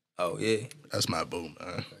 Oh, yeah. That's my boo,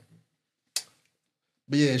 man.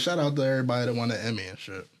 But yeah, shout out to everybody that won the Emmy and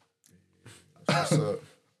shit. What's up?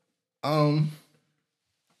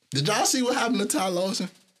 Did y'all see what happened to Ty Lawson?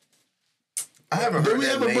 I haven't heard we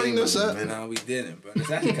that ever name bring this in a up? minute. No, we didn't, bro. It's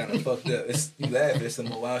actually kind of fucked up. You laugh. There's some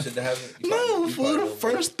more wild shit that happened. No, for the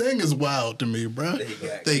first thing is wild to me, bro.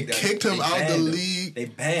 They kicked him out the league They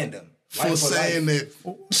banned him for saying that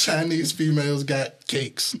Chinese females got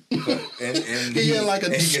cakes. And He had like a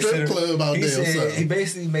and he strip considered- club out he there or said- something. He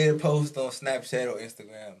basically made a post on Snapchat or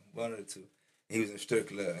Instagram, one of the two. He was in a strip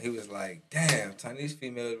club. He was like, "Damn, Chinese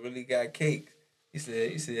females really got cake." He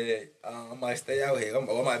said, I might stay out here.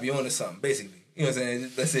 I might be on to something. Basically, you know what I'm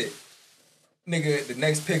saying? That's it. Nigga, the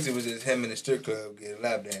next picture was just him in the strip club getting a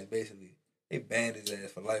lap dance. Basically, they banned his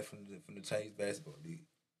ass for life from the Chinese basketball league.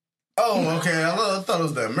 Oh, okay. I thought it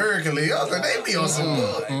was the American League. I was like, they be on some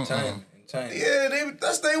bull. In China. Yeah,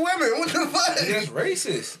 that's they women. What the fuck? That's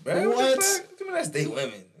racist, bro. What the fuck? What you mean that's they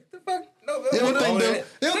women? What the fuck? No, You don't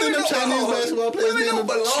think them Chinese basketball players women don't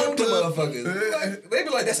belong to club? motherfuckers. Like, they be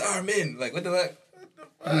like, that's our men. Like, what the fuck?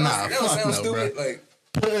 Nah, That don't fuck sound no, stupid. bro. Like,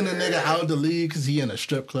 Putting a nigga out the league because he in a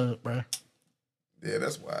strip club, bro. Yeah,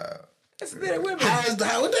 that's wild. that's their women. What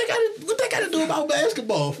they got to do about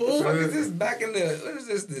basketball, fool? What is this back in the, what is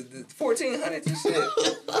this, the 1400s and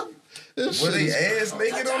shit? Were they ass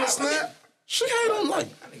naked on the snap? She had on like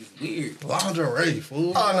I think it's weird. lingerie,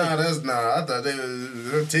 fool. Oh, no, that's nah. I thought their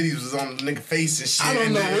titties was on the nigga face and shit. I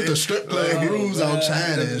don't know what the strip club rules out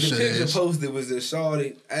China and The shit picture is. posted was a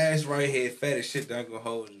shawty, ass right head, fat as shit that ain't gonna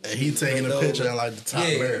hold you. And he taking a picture in like the top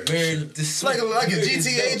mirror. Like a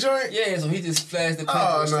GTA joint? Yeah, so he just flashed the picture.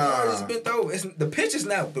 Oh, nah. It's been through. The picture's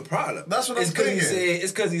not the problem. That's what I'm It's 'cause he thinking. said.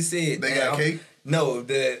 It's because he said They got cake? No,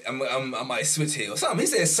 that I might switch here or something. He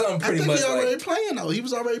said something I pretty think much he already like. playing though. He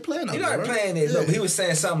was already playing though. He not right? playing it. Yeah. No, he was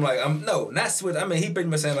saying something like, not switch. I mean, he pretty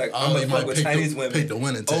much saying like, I'm he gonna might fuck with pick Chinese women. pick the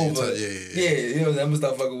winning team. over. Yeah. You know, I'm gonna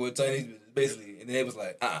start fucking with Chinese bitches, basically. And then it was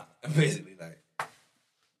like, basically like.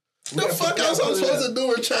 The fuck else I'm supposed to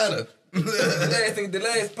do in China? The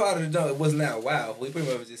last part of the jump was not wow. We pretty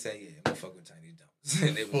much was just saying, yeah, I'm gonna fuck with Chinese jumps.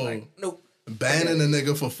 And they was like, nope. Banning a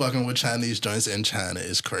nigga for fucking with Chinese joints in China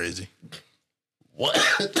is crazy. What?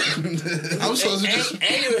 I'm supposed to just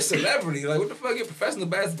And you're a celebrity. Like, what the fuck? You're a professional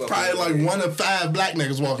basketball player. probably like 1 of 5 black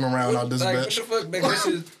niggas walking around out this like, bitch. what the fuck?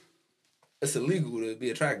 Like, it's illegal to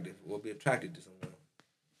be attractive or be attracted to someone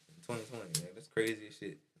in 2020. Like, that's crazy as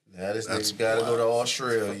shit. Nah, this That's nigga gotta go to Fucking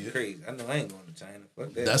Australia. crazy. I know I ain't going to China.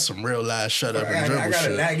 Fuck that. That's some real life shut up and I dribble gotta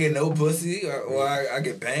shit. not get no pussy or I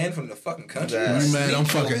get banned from the fucking country. You You mad I'm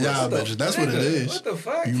fucking y'all What the bitches. That's what it nigga? is. What the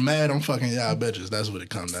fuck? You mad I'm fucking y'all bitches. That's what it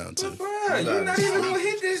come down to. Bro, you're not even gonna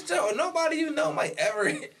hit this joke. Nobody you know might ever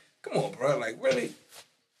hit. Come on, bro. Like, really?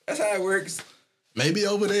 That's how it works. Maybe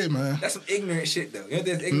over there, man. That's some ignorant shit, though. You know,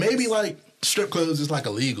 that's ignorant. Maybe like strip clubs is like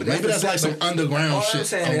illegal. But Maybe that's like some underground all shit I'm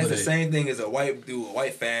saying over that's there. the same thing as a white dude, a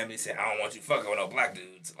white family saying, I don't want you fucking with no black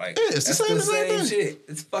dudes. Like, Yeah, it's the that's same thing. shit.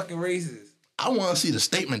 It's fucking racist. I want to see the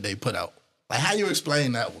statement they put out. Like, how you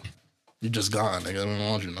explain that one? You just gone, nigga. I don't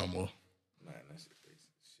want you no more. Man, that shit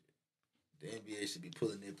racist. Shit. The NBA should be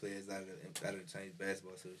pulling their players out of the Chinese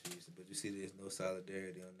Basketball Association, but you see there's no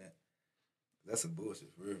solidarity on that. That's some bullshit,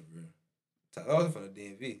 for real, for real. I was from the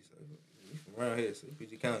DMV, so we from around here, so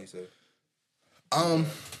PG County, so.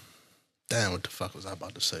 Damn, what the fuck was I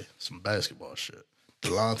about to say? Some basketball shit.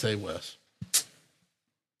 Delonte West.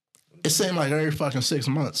 It seemed like every fucking 6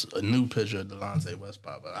 months, a new picture of Delonte West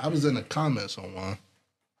pop up. I was in the comments on one,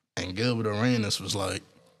 and Gilbert Arenas was like,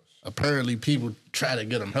 apparently people try to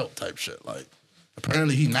get him help type shit. Like,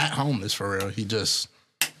 apparently he not homeless for real. He just,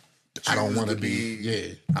 I don't want to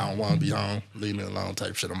be, I don't want to be home. Leave me alone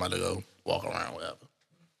type shit. I'm about to go walk around, whatever.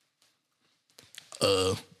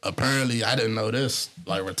 Apparently, I didn't know this.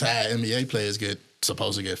 Like, retired NBA players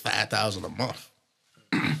supposed to get $5,000 a month.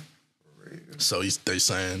 So they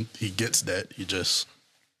saying he gets that. He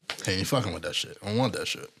ain't fucking with that shit. I don't want that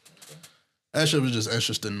shit. That shit was just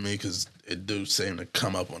interesting to me because it do seem to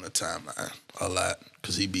come up on the timeline a lot.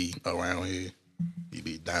 Because he be around here. He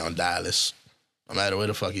be down Dallas. No matter where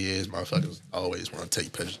the fuck he is, motherfuckers always want to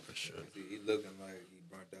take pictures of shit. He looking like he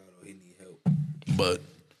burnt out or he need help. But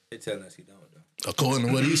They telling us he don't, though. according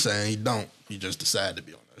to what he's saying, he don't. He just decided to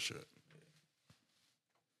be on that shit.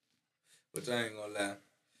 But I ain't gonna lie.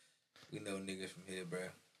 We know niggas from here, bro.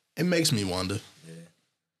 It makes me wonder. Yeah.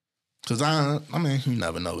 Because I mean, you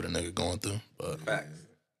never know what a nigga going through. But Facts.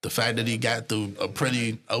 the fact that he got through a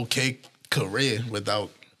pretty okay career without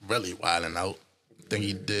really wilding out, I think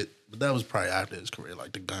he did. But that was probably after his career,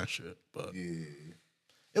 like the gun shit. But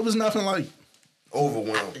it was nothing like,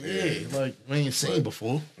 Overwhelmed. like we ain't seen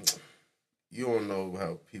before. You don't know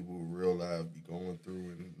how people in real life be going through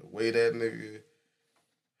and the way that nigga.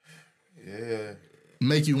 Yeah.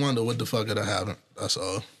 Make you wonder what the fuck could have happened. That's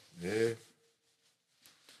all. Yeah.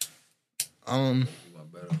 You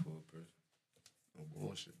want better for a person. No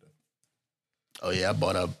bullshit though. Oh yeah, I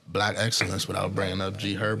bought up Black Excellence without bringing up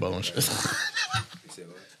G Herbo and shit. You said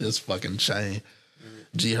what? This fucking chain.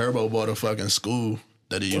 G Herbo bought a fucking school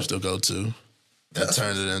that he used to go to that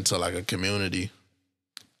turned it into like a community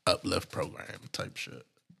uplift program type shit.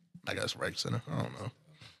 I guess rec center. I don't know.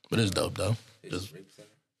 But it's dope though. It's rape center.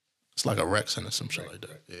 It's like a rec center, some shit like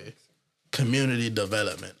that. Yeah. Community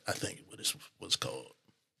development, I think what it was called.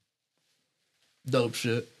 Dope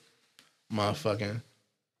shit. Motherfucking.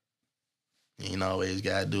 You ain't always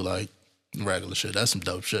gotta do like regular shit. That's some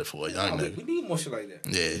dope shit for a young We nigga. need more shit like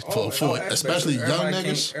that. Yeah, All- for all aspects. especially young Everybody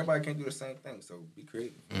niggas. Everybody can't do the same thing, so be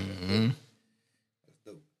creative. Mm-hmm. That's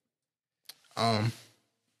dope.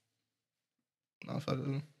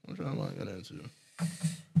 Motherfucker, what y'all want to get into? Shit,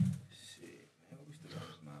 man, what we still got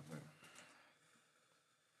this motherfucker?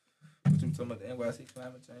 What you talking about, the NYC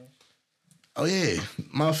climate change? Oh yeah,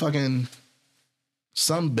 motherfucking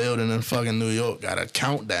some building in fucking New York got a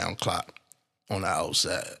countdown clock on the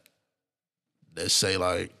outside. They say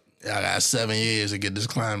like, I got 7 years to get this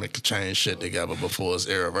climate change shit together before it's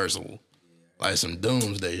irreversible. Like some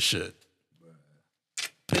doomsday shit.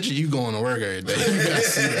 Picture you going to work every day. You gotta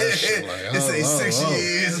see that shit. Like, It say 6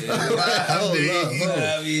 years. 5 days.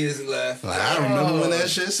 5 years left. Like, I remember when that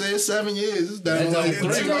shit said 7 years. It's down to like 3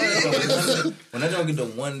 years. When I don't get to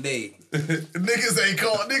 1 day, Niggas ain't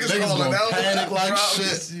called. Niggas Niggas calling gonna out. panic like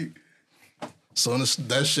Promise shit. you. So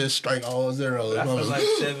that shit strike all zeros. I feel like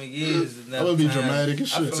 7 years is enough That would be time. dramatic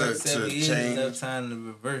as I shit. feel like To 7 years change. is enough time to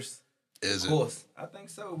reverse. Is Of it? course. I think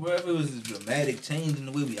so, bro. If it was a dramatic change in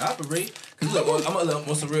the way we operate. Because look, I'm gonna look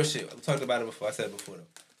on some real shit. We talked about it before. I said it before,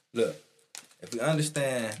 though. Look, if we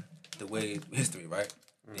understand the way history, right?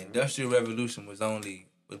 The Industrial Revolution was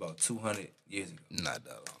about 200 years ago. Not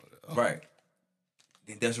that long ago. Right.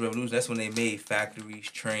 The Industrial Revolution, that's when they made factories,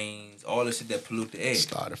 trains, all the shit that pollute the air.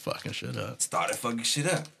 Started fucking shit up. Started fucking shit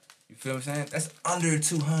up. You feel what I'm saying? That's under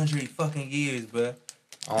 200 fucking years, bro.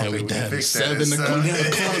 I don't And we think we can done fix that. 7 according to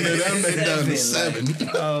them. They done 7.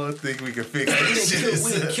 I don't think we can fix We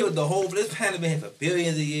that done shit. killed the whole. This planet been here for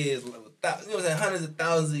billions of years, like, you know what I'm saying, hundreds of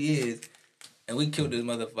thousands of years, and we killed this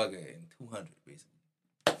motherfucker in 200,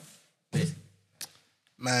 basically.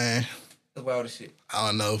 Man, That's wild as shit. I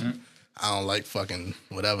don't know. I don't like fucking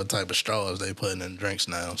whatever type of straws they putting in drinks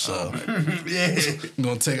now. So Yeah. I'm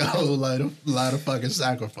gonna take a whole lot of fucking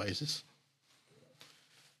sacrifices.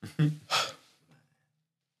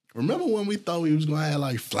 Remember when we thought we was gonna have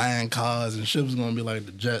like flying cars and shit was gonna be like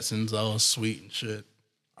the Jetsons, all sweet and shit?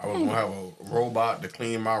 I was gonna have a robot to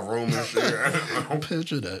clean my room and shit.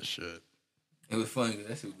 Picture that shit. It was funny because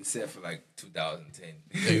that shit was set for like 2010.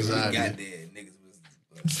 Exactly. We got there, niggas was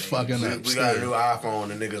saying, Fucking up. We got a new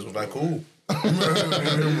iPhone and niggas was like, cool. We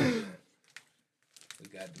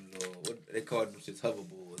got them little, what they called them shits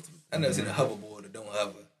hoverboards. I never seen a hoverboard that don't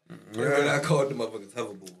hover. But I called them motherfuckers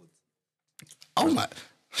hoverboards. Oh my.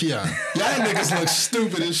 Yeah, y'all niggas look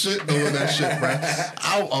stupid as shit doing that shit, bro.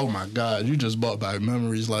 Oh my god, you just brought back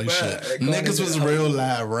memories like Bruh, shit. they call Niggas it was a real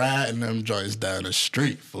live riding them joints down the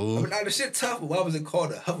street, fool. But now the shit tough, but why was it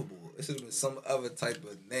called a hoverboard? It should have been some other type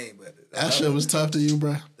of name, but That shit was tough to you,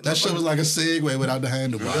 bro. That shit was like a Segway without the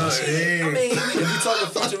handlebars. I mean, if you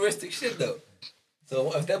talking futuristic shit though.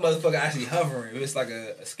 So if that motherfucker actually hovering, if it's like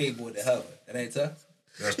a skateboard that hover, that ain't tough.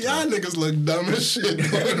 Y'all niggas look dumb as shit.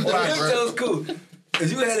 That was cool. Cause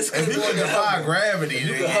you had a If you skateboard can that defy hover. gravity, You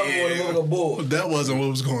then could hover on a yeah. little board. That wasn't what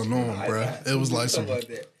was going on, bro. It was like some. About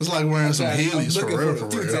that. It's like wearing some I'm Heelys for looking real, the for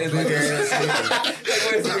two real. tails like that.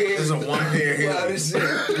 It's a one pair Wow, here. this shit.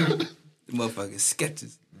 The motherfucking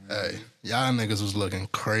sketches. Hey, y'all niggas was looking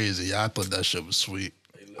crazy. Y'all thought that shit was sweet.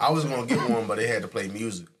 I was gonna get one, but they had to play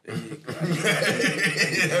music. But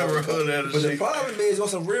the problem is on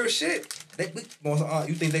some real shit. You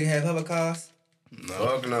think they can have hover cars?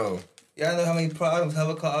 Fuck no. Y'all know how many problems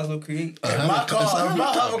hover cars will create? If my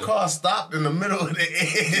hover car stopped in the middle of the air,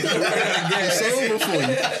 It's over for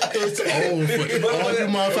you. It's over for you. All you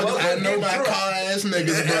motherfuckers, I know my car ass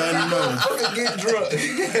niggas, bro. I know. Fucking get drunk.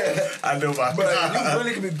 I know my But car. you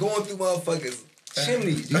really could be going through motherfuckers'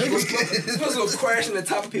 chimneys. You're supposed to go crash on the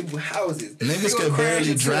top of people's houses. Niggas You can gonna crash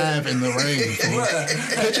barely into- drive in the rain, fool.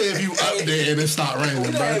 Bruh. Picture if you up there and it start raining,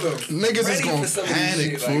 We bro. not even Niggas is ready gonna for some of this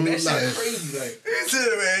panic, shit. fool. Like, that shit Like, crazy. Like, Just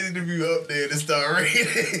imagine if you up there and it start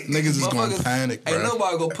raining. niggas is gonna motherfuckers- panic, Ain't bro.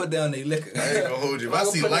 nobody gonna put down their liquor. I ain't gonna hold you. If I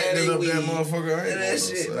Nobody see gonna put down lightning their up that weed motherfucker, I ain't and going that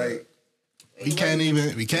shit. outside. Like, We can't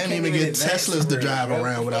even get advance Teslas to real, drive bro.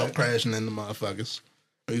 around without crashing into motherfuckers.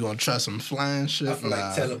 We gonna trust some flying shit? I feel Nah.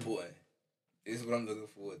 like teleporting. Is what I'm looking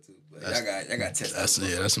forward to. But y'all got Tesla.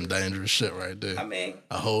 That's some dangerous shit right there. I mean,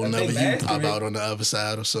 A whole if they nother you master pop it- out on the other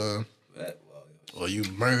side or something. well, Or you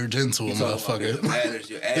merge into a you talking about motherfucker. your adders,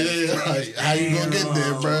 your adders. Yeah, like, how you gonna get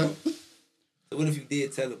there, bro? So what if you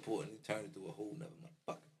did teleport and you turned into a whole nother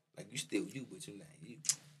motherfucker? Like you still you, but you're not you.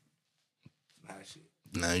 Some high shit.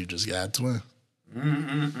 Now you just got a twin.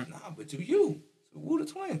 Nah, but you. So who the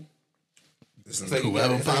twin? It's like you Whoever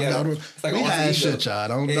got- it's like popped you got- out, it's like we an alter had ego. shit, y'all.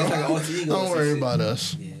 Don't Yeah, it's like an alter ego or don't some worry shit. about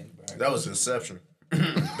us. Yeah, bro. That was Inception.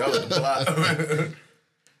 That was the plot.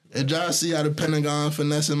 Did y'all see how the Pentagon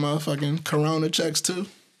finessing motherfucking corona checks too?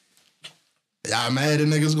 It Y'all mad at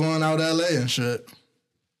niggas going out LA and shit.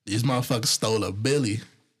 These motherfuckers stole a Billy.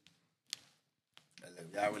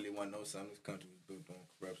 If y'all really want to know something, this country was built on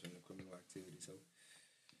corruption and criminal activity,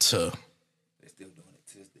 so they're still doing it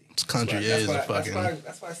to this day. This country is a fucking...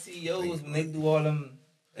 That's why CEOs, when they do all them,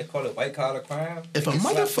 they call it white collar crime. If a they get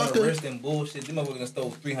slapped on motherfucker... the wrist and bullshit, them motherfuckers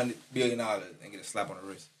stole $300 billion and get a slap on the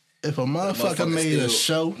wrist. If a motherfucker made a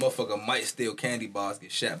show... Motherfucker might steal candy bars,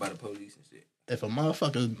 get shot by the police and shit. If a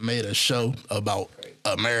motherfucker made a show about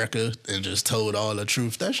America and just told all the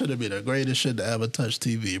truth, that should be the greatest shit to ever touch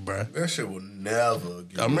TV, bruh. That shit will never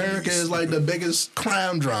get America released. is like the biggest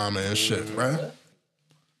crime drama and shit, bruh.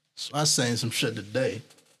 So I seen some shit today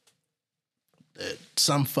that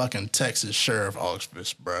some fucking Texas sheriff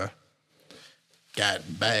office, bruh,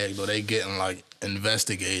 got bagged or they getting like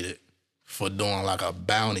investigated for doing like a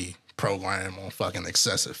bounty program on fucking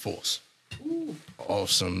excessive force. Or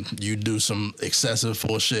you do some excessive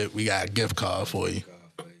force shit, we got a gift card for you.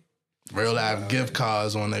 Real life gift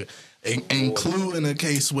cards on it, including a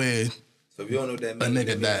case where so if you don't know what that means,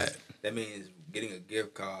 a nigga died. That means getting a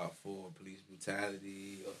gift card for police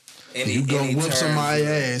brutality or any. You go any whip terms somebody's of-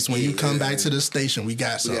 ass when you come back to the station. We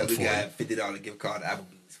got We something got, for we you. got $50 gift card to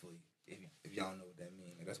Applebee's for you. If y'all know what that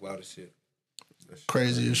means, that's wild as shit.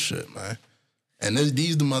 Crazy as shit, man. And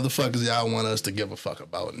these the motherfuckers y'all want us to give a fuck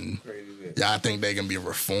about, and Crazy shit. y'all think they can be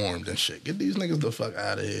reformed and shit. Get these niggas the fuck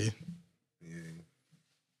out of here.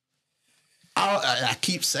 I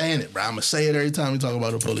keep saying it, bro. I'm gonna say it every time we talk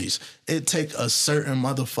about the police. It take a certain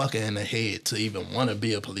motherfucker in the head to even want to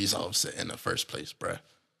be a police officer in the first place, bro.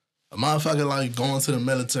 A motherfucker like going to the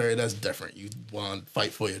military, that's different. You want to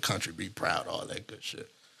fight for your country, be proud, all that good shit.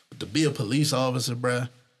 But to be a police officer, bro,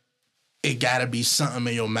 it gotta be something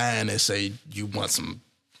in your mind that say you want some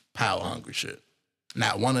power hungry shit.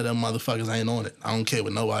 Not one of them motherfuckers ain't on it. I don't care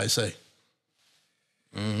what nobody say.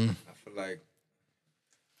 I feel like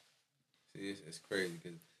it's crazy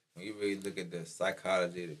because when you really look at the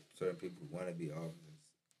psychology that certain people want to be officers,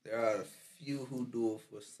 there are a few who do it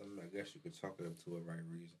for some, I guess you could chalk it up to a right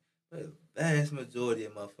reason. But the vast majority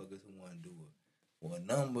of motherfuckers who want to do it for a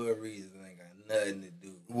number of reasons ain't got nothing to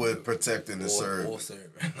do with protecting the servant. Or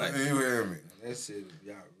serving. Like, You hear me? that shit,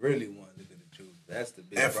 y'all really want to look at the truth. That's the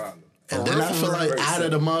big problem. And then I feel like out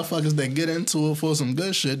of the motherfuckers that get into it for some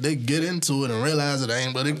good shit, they get into it and realize it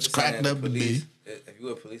ain't what it's cracked up to be. If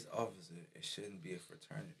you're a police officer, it shouldn't be a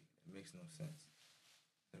fraternity. It makes no sense.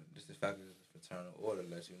 Just the fact that it's a fraternal order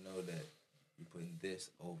lets you know that you're putting this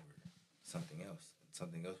over something else.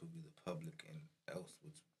 Something else would be the public and else,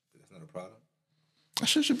 which that's not a problem. That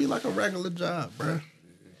shit should be like a regular job, bruh.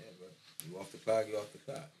 Yeah, but you off the clock, you off the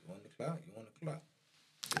clock. You on the clock, you on the clock.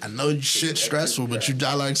 I know shit's stressful, but you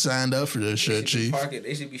got like signed up for this shit, Chief.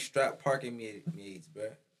 They should be strapped parking maids, bro.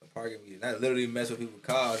 Parking maids, not literally mess with people's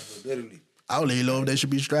cars, but literally. I don't even know if they should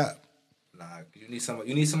be strapped. Nah, you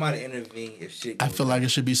need somebody to intervene if shit. I feel like it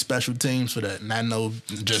should be special teams for that, not no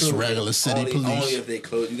just True, regular city only police. if they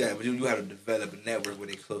close, you have to develop a network where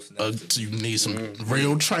they close enough. You need some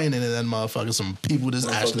real training in that motherfucker, some people that's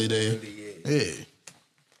actually there. Yeah.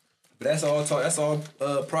 But that's all talk. That's all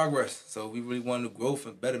progress. So we really want the growth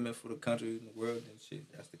and betterment for the country and the world and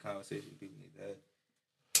shit. That's the conversation people need to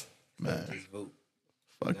have. Man, Just vote.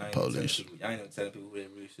 fuck the police. Y'all ain't even telling people who they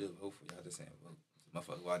really should vote for. Y'all just saying vote.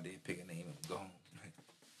 Motherfucker, why they pick a name and go home.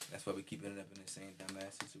 That's why we keep ending up in the same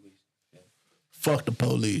dumbass situation. Yeah. Fuck the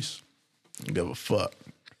police. Don't give a fuck.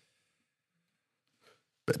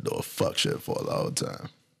 Been doing fuck shit for a long time.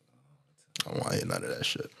 I don't want to hear none of that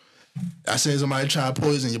shit. I seen somebody try to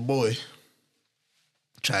poison your boy.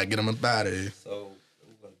 Try to get him up out of here. So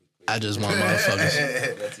we're gonna be I just want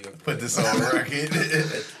motherfuckers. That's your Put this on record.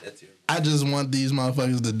 that's your I just want these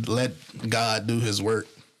motherfuckers to let God do his work.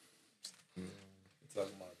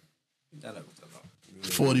 talking about. I know what we're talking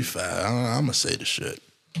about. 45. I'm going to say the shit.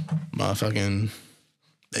 Motherfucking,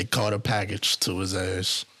 they caught a package to his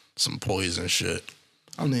ass. Some poison shit.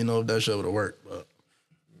 I don't even know if that shit would have worked, but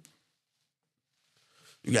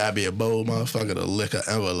you gotta be a bold motherfucker to lick an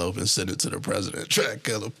envelope and send it to the president. Try to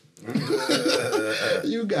kill him.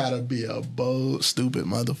 You gotta be a bold, stupid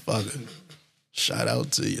motherfucker. Shout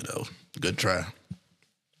out to you, though. Good try.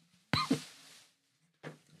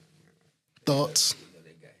 Thoughts?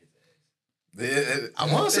 I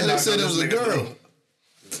want to say they said it was a girl. Oh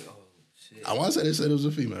shit. I want to say they said it was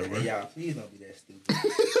a female, bro. Hey, y'all, please don't be that stupid.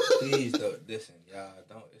 Please don't listen, y'all.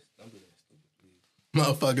 Don't be that stupid, please.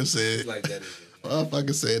 Motherfucker said. It's like that is it.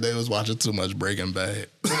 Motherfucker said they was watching too much Breaking Bad.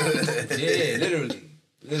 Yeah, literally.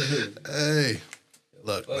 Hey,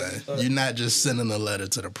 look, man, you're not just sending a letter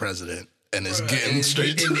to the president and it's getting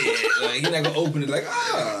straight to in there. Like, he's not gonna open it like,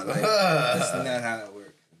 like that's not how it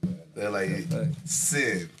works. They're like,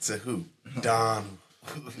 send to who? Donald.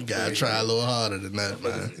 You gotta try a little harder than that,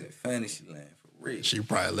 man. Fantasy land for real. She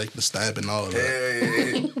probably licked the stamp and all that.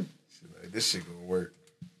 Hey. She like, this shit gonna work.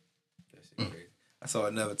 That shit crazy. I saw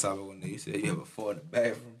another topic one day. You said you ever fought in the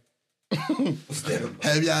bathroom. What's that about?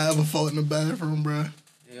 Have y'all ever fought in the bathroom, bro? Hell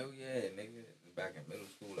yeah, nigga. Back in middle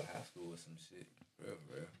school or high school or some shit.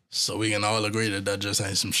 Real. So we can all agree that just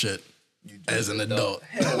ain't some shit as an adult.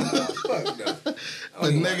 Hell no. Fuck no. A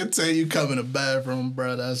nigga tell you come in the bathroom,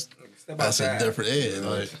 bro, that's a different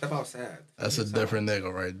like, step outside. That's a different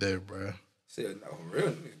nigga right there, bro. Said no, real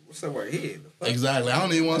nigga. What's up right here? Exactly. I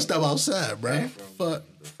don't even want to step outside, bro. Fuck.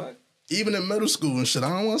 The fuck? Even in middle school and shit, I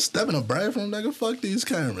don't want to step in a bathroom, nigga. Fuck these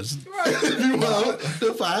cameras. Right.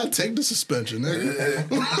 If I take the suspension,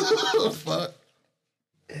 nigga. Fuck.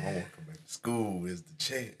 I want to come back to school is the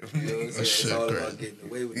champ. You know what I'm saying? Shit, It's all crazy. about getting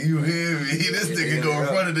away with it. You hear me? This nigga go in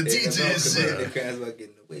front of the teacher and It's shit. about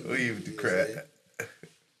getting away with it. Leave the crap.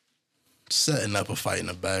 Setting up a fight in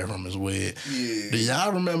the bathroom is weird. Yeah. Do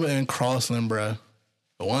y'all remember in Crossland, bruh,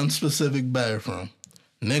 one specific bathroom,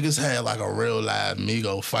 niggas had like a real live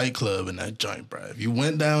Migo fight club in that joint, bruh. If you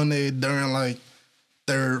went down there during like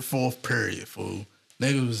third, fourth period, fool,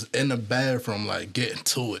 niggas was in the bathroom like getting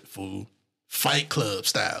to it, fool. Fight club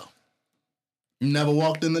style. You never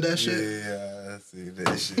walked into that shit? Yeah, I see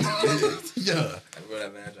that shit. Yeah. I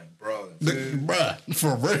realized, man, I drank brawling. Bruh,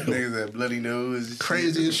 for real. Niggas that bloody nose. And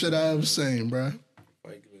Craziest shit I ever seen, bruh.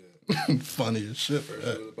 Fight Club. Funny as shit. First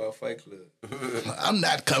it was about Fight Club. I'm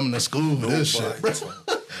not coming to school for this shit,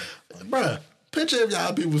 bruh. Bruh, picture if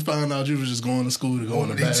y'all people found out you was just going to school to go in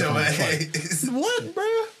the bathroom and fight. What,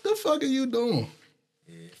 bruh? The fuck are you doing?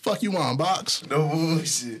 Yeah. Fuck you on, box? No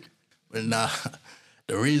bullshit. But nah,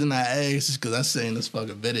 the reason I asked is because I seen this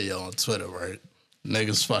fucking video on Twitter, right?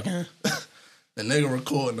 Niggas fucking, the nigga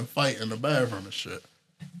recording the fight in the bathroom and shit.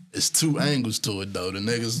 It's two angles to it though. The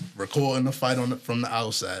niggas recording the fight from the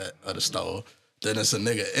outside of the store. Then it's a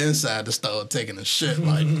nigga inside the store taking a shit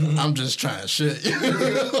like, I'm just trying shit.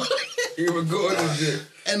 You recording shit.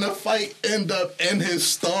 And the fight end up in his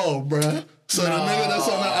stall, bruh. So the nigga that's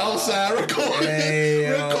on the outside recording.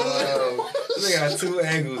 They got two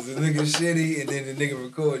angles. The nigga shitty and then the nigga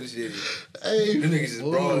recording shitty. Hey, The nigga just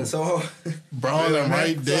brawling so hard. brawling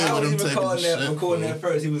right there So with him taking the shit. recording that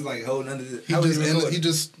first. He was like holding under the. He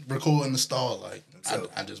just recording the stall like,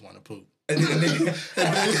 I just want to poop. And then the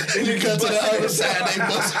nigga. And you cut to the other side, they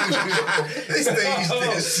bust. They staged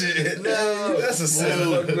that shit. No, That's a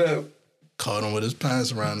setup. Caught him with his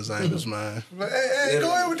pants around his ankles, man. Like, hey,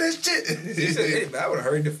 go ahead with that shit. He said, hey, man, I would have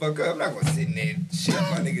hurried the fuck up. I'm not gonna sit in there and shit.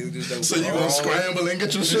 My niggas just don't. So you gonna scramble and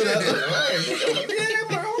get your shit out?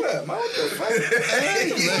 Yeah, hold up, man. What the fuck? Hey,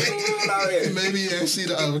 what's going on out here? Maybe you ain't see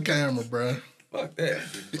the other camera, bruh. Fuck that.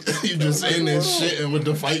 You just in there shitting with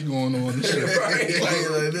the fight going on and shit.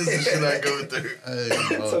 Like, this is shit I go through.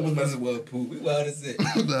 Hey, bro. Someone must as well poop. We wild as it.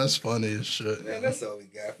 That's funny as shit. Man, that's all we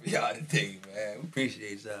got for y'all today, man. We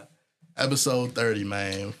appreciate y'all. Episode 30,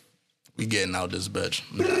 man. We getting out this bitch.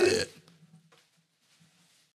 Not it.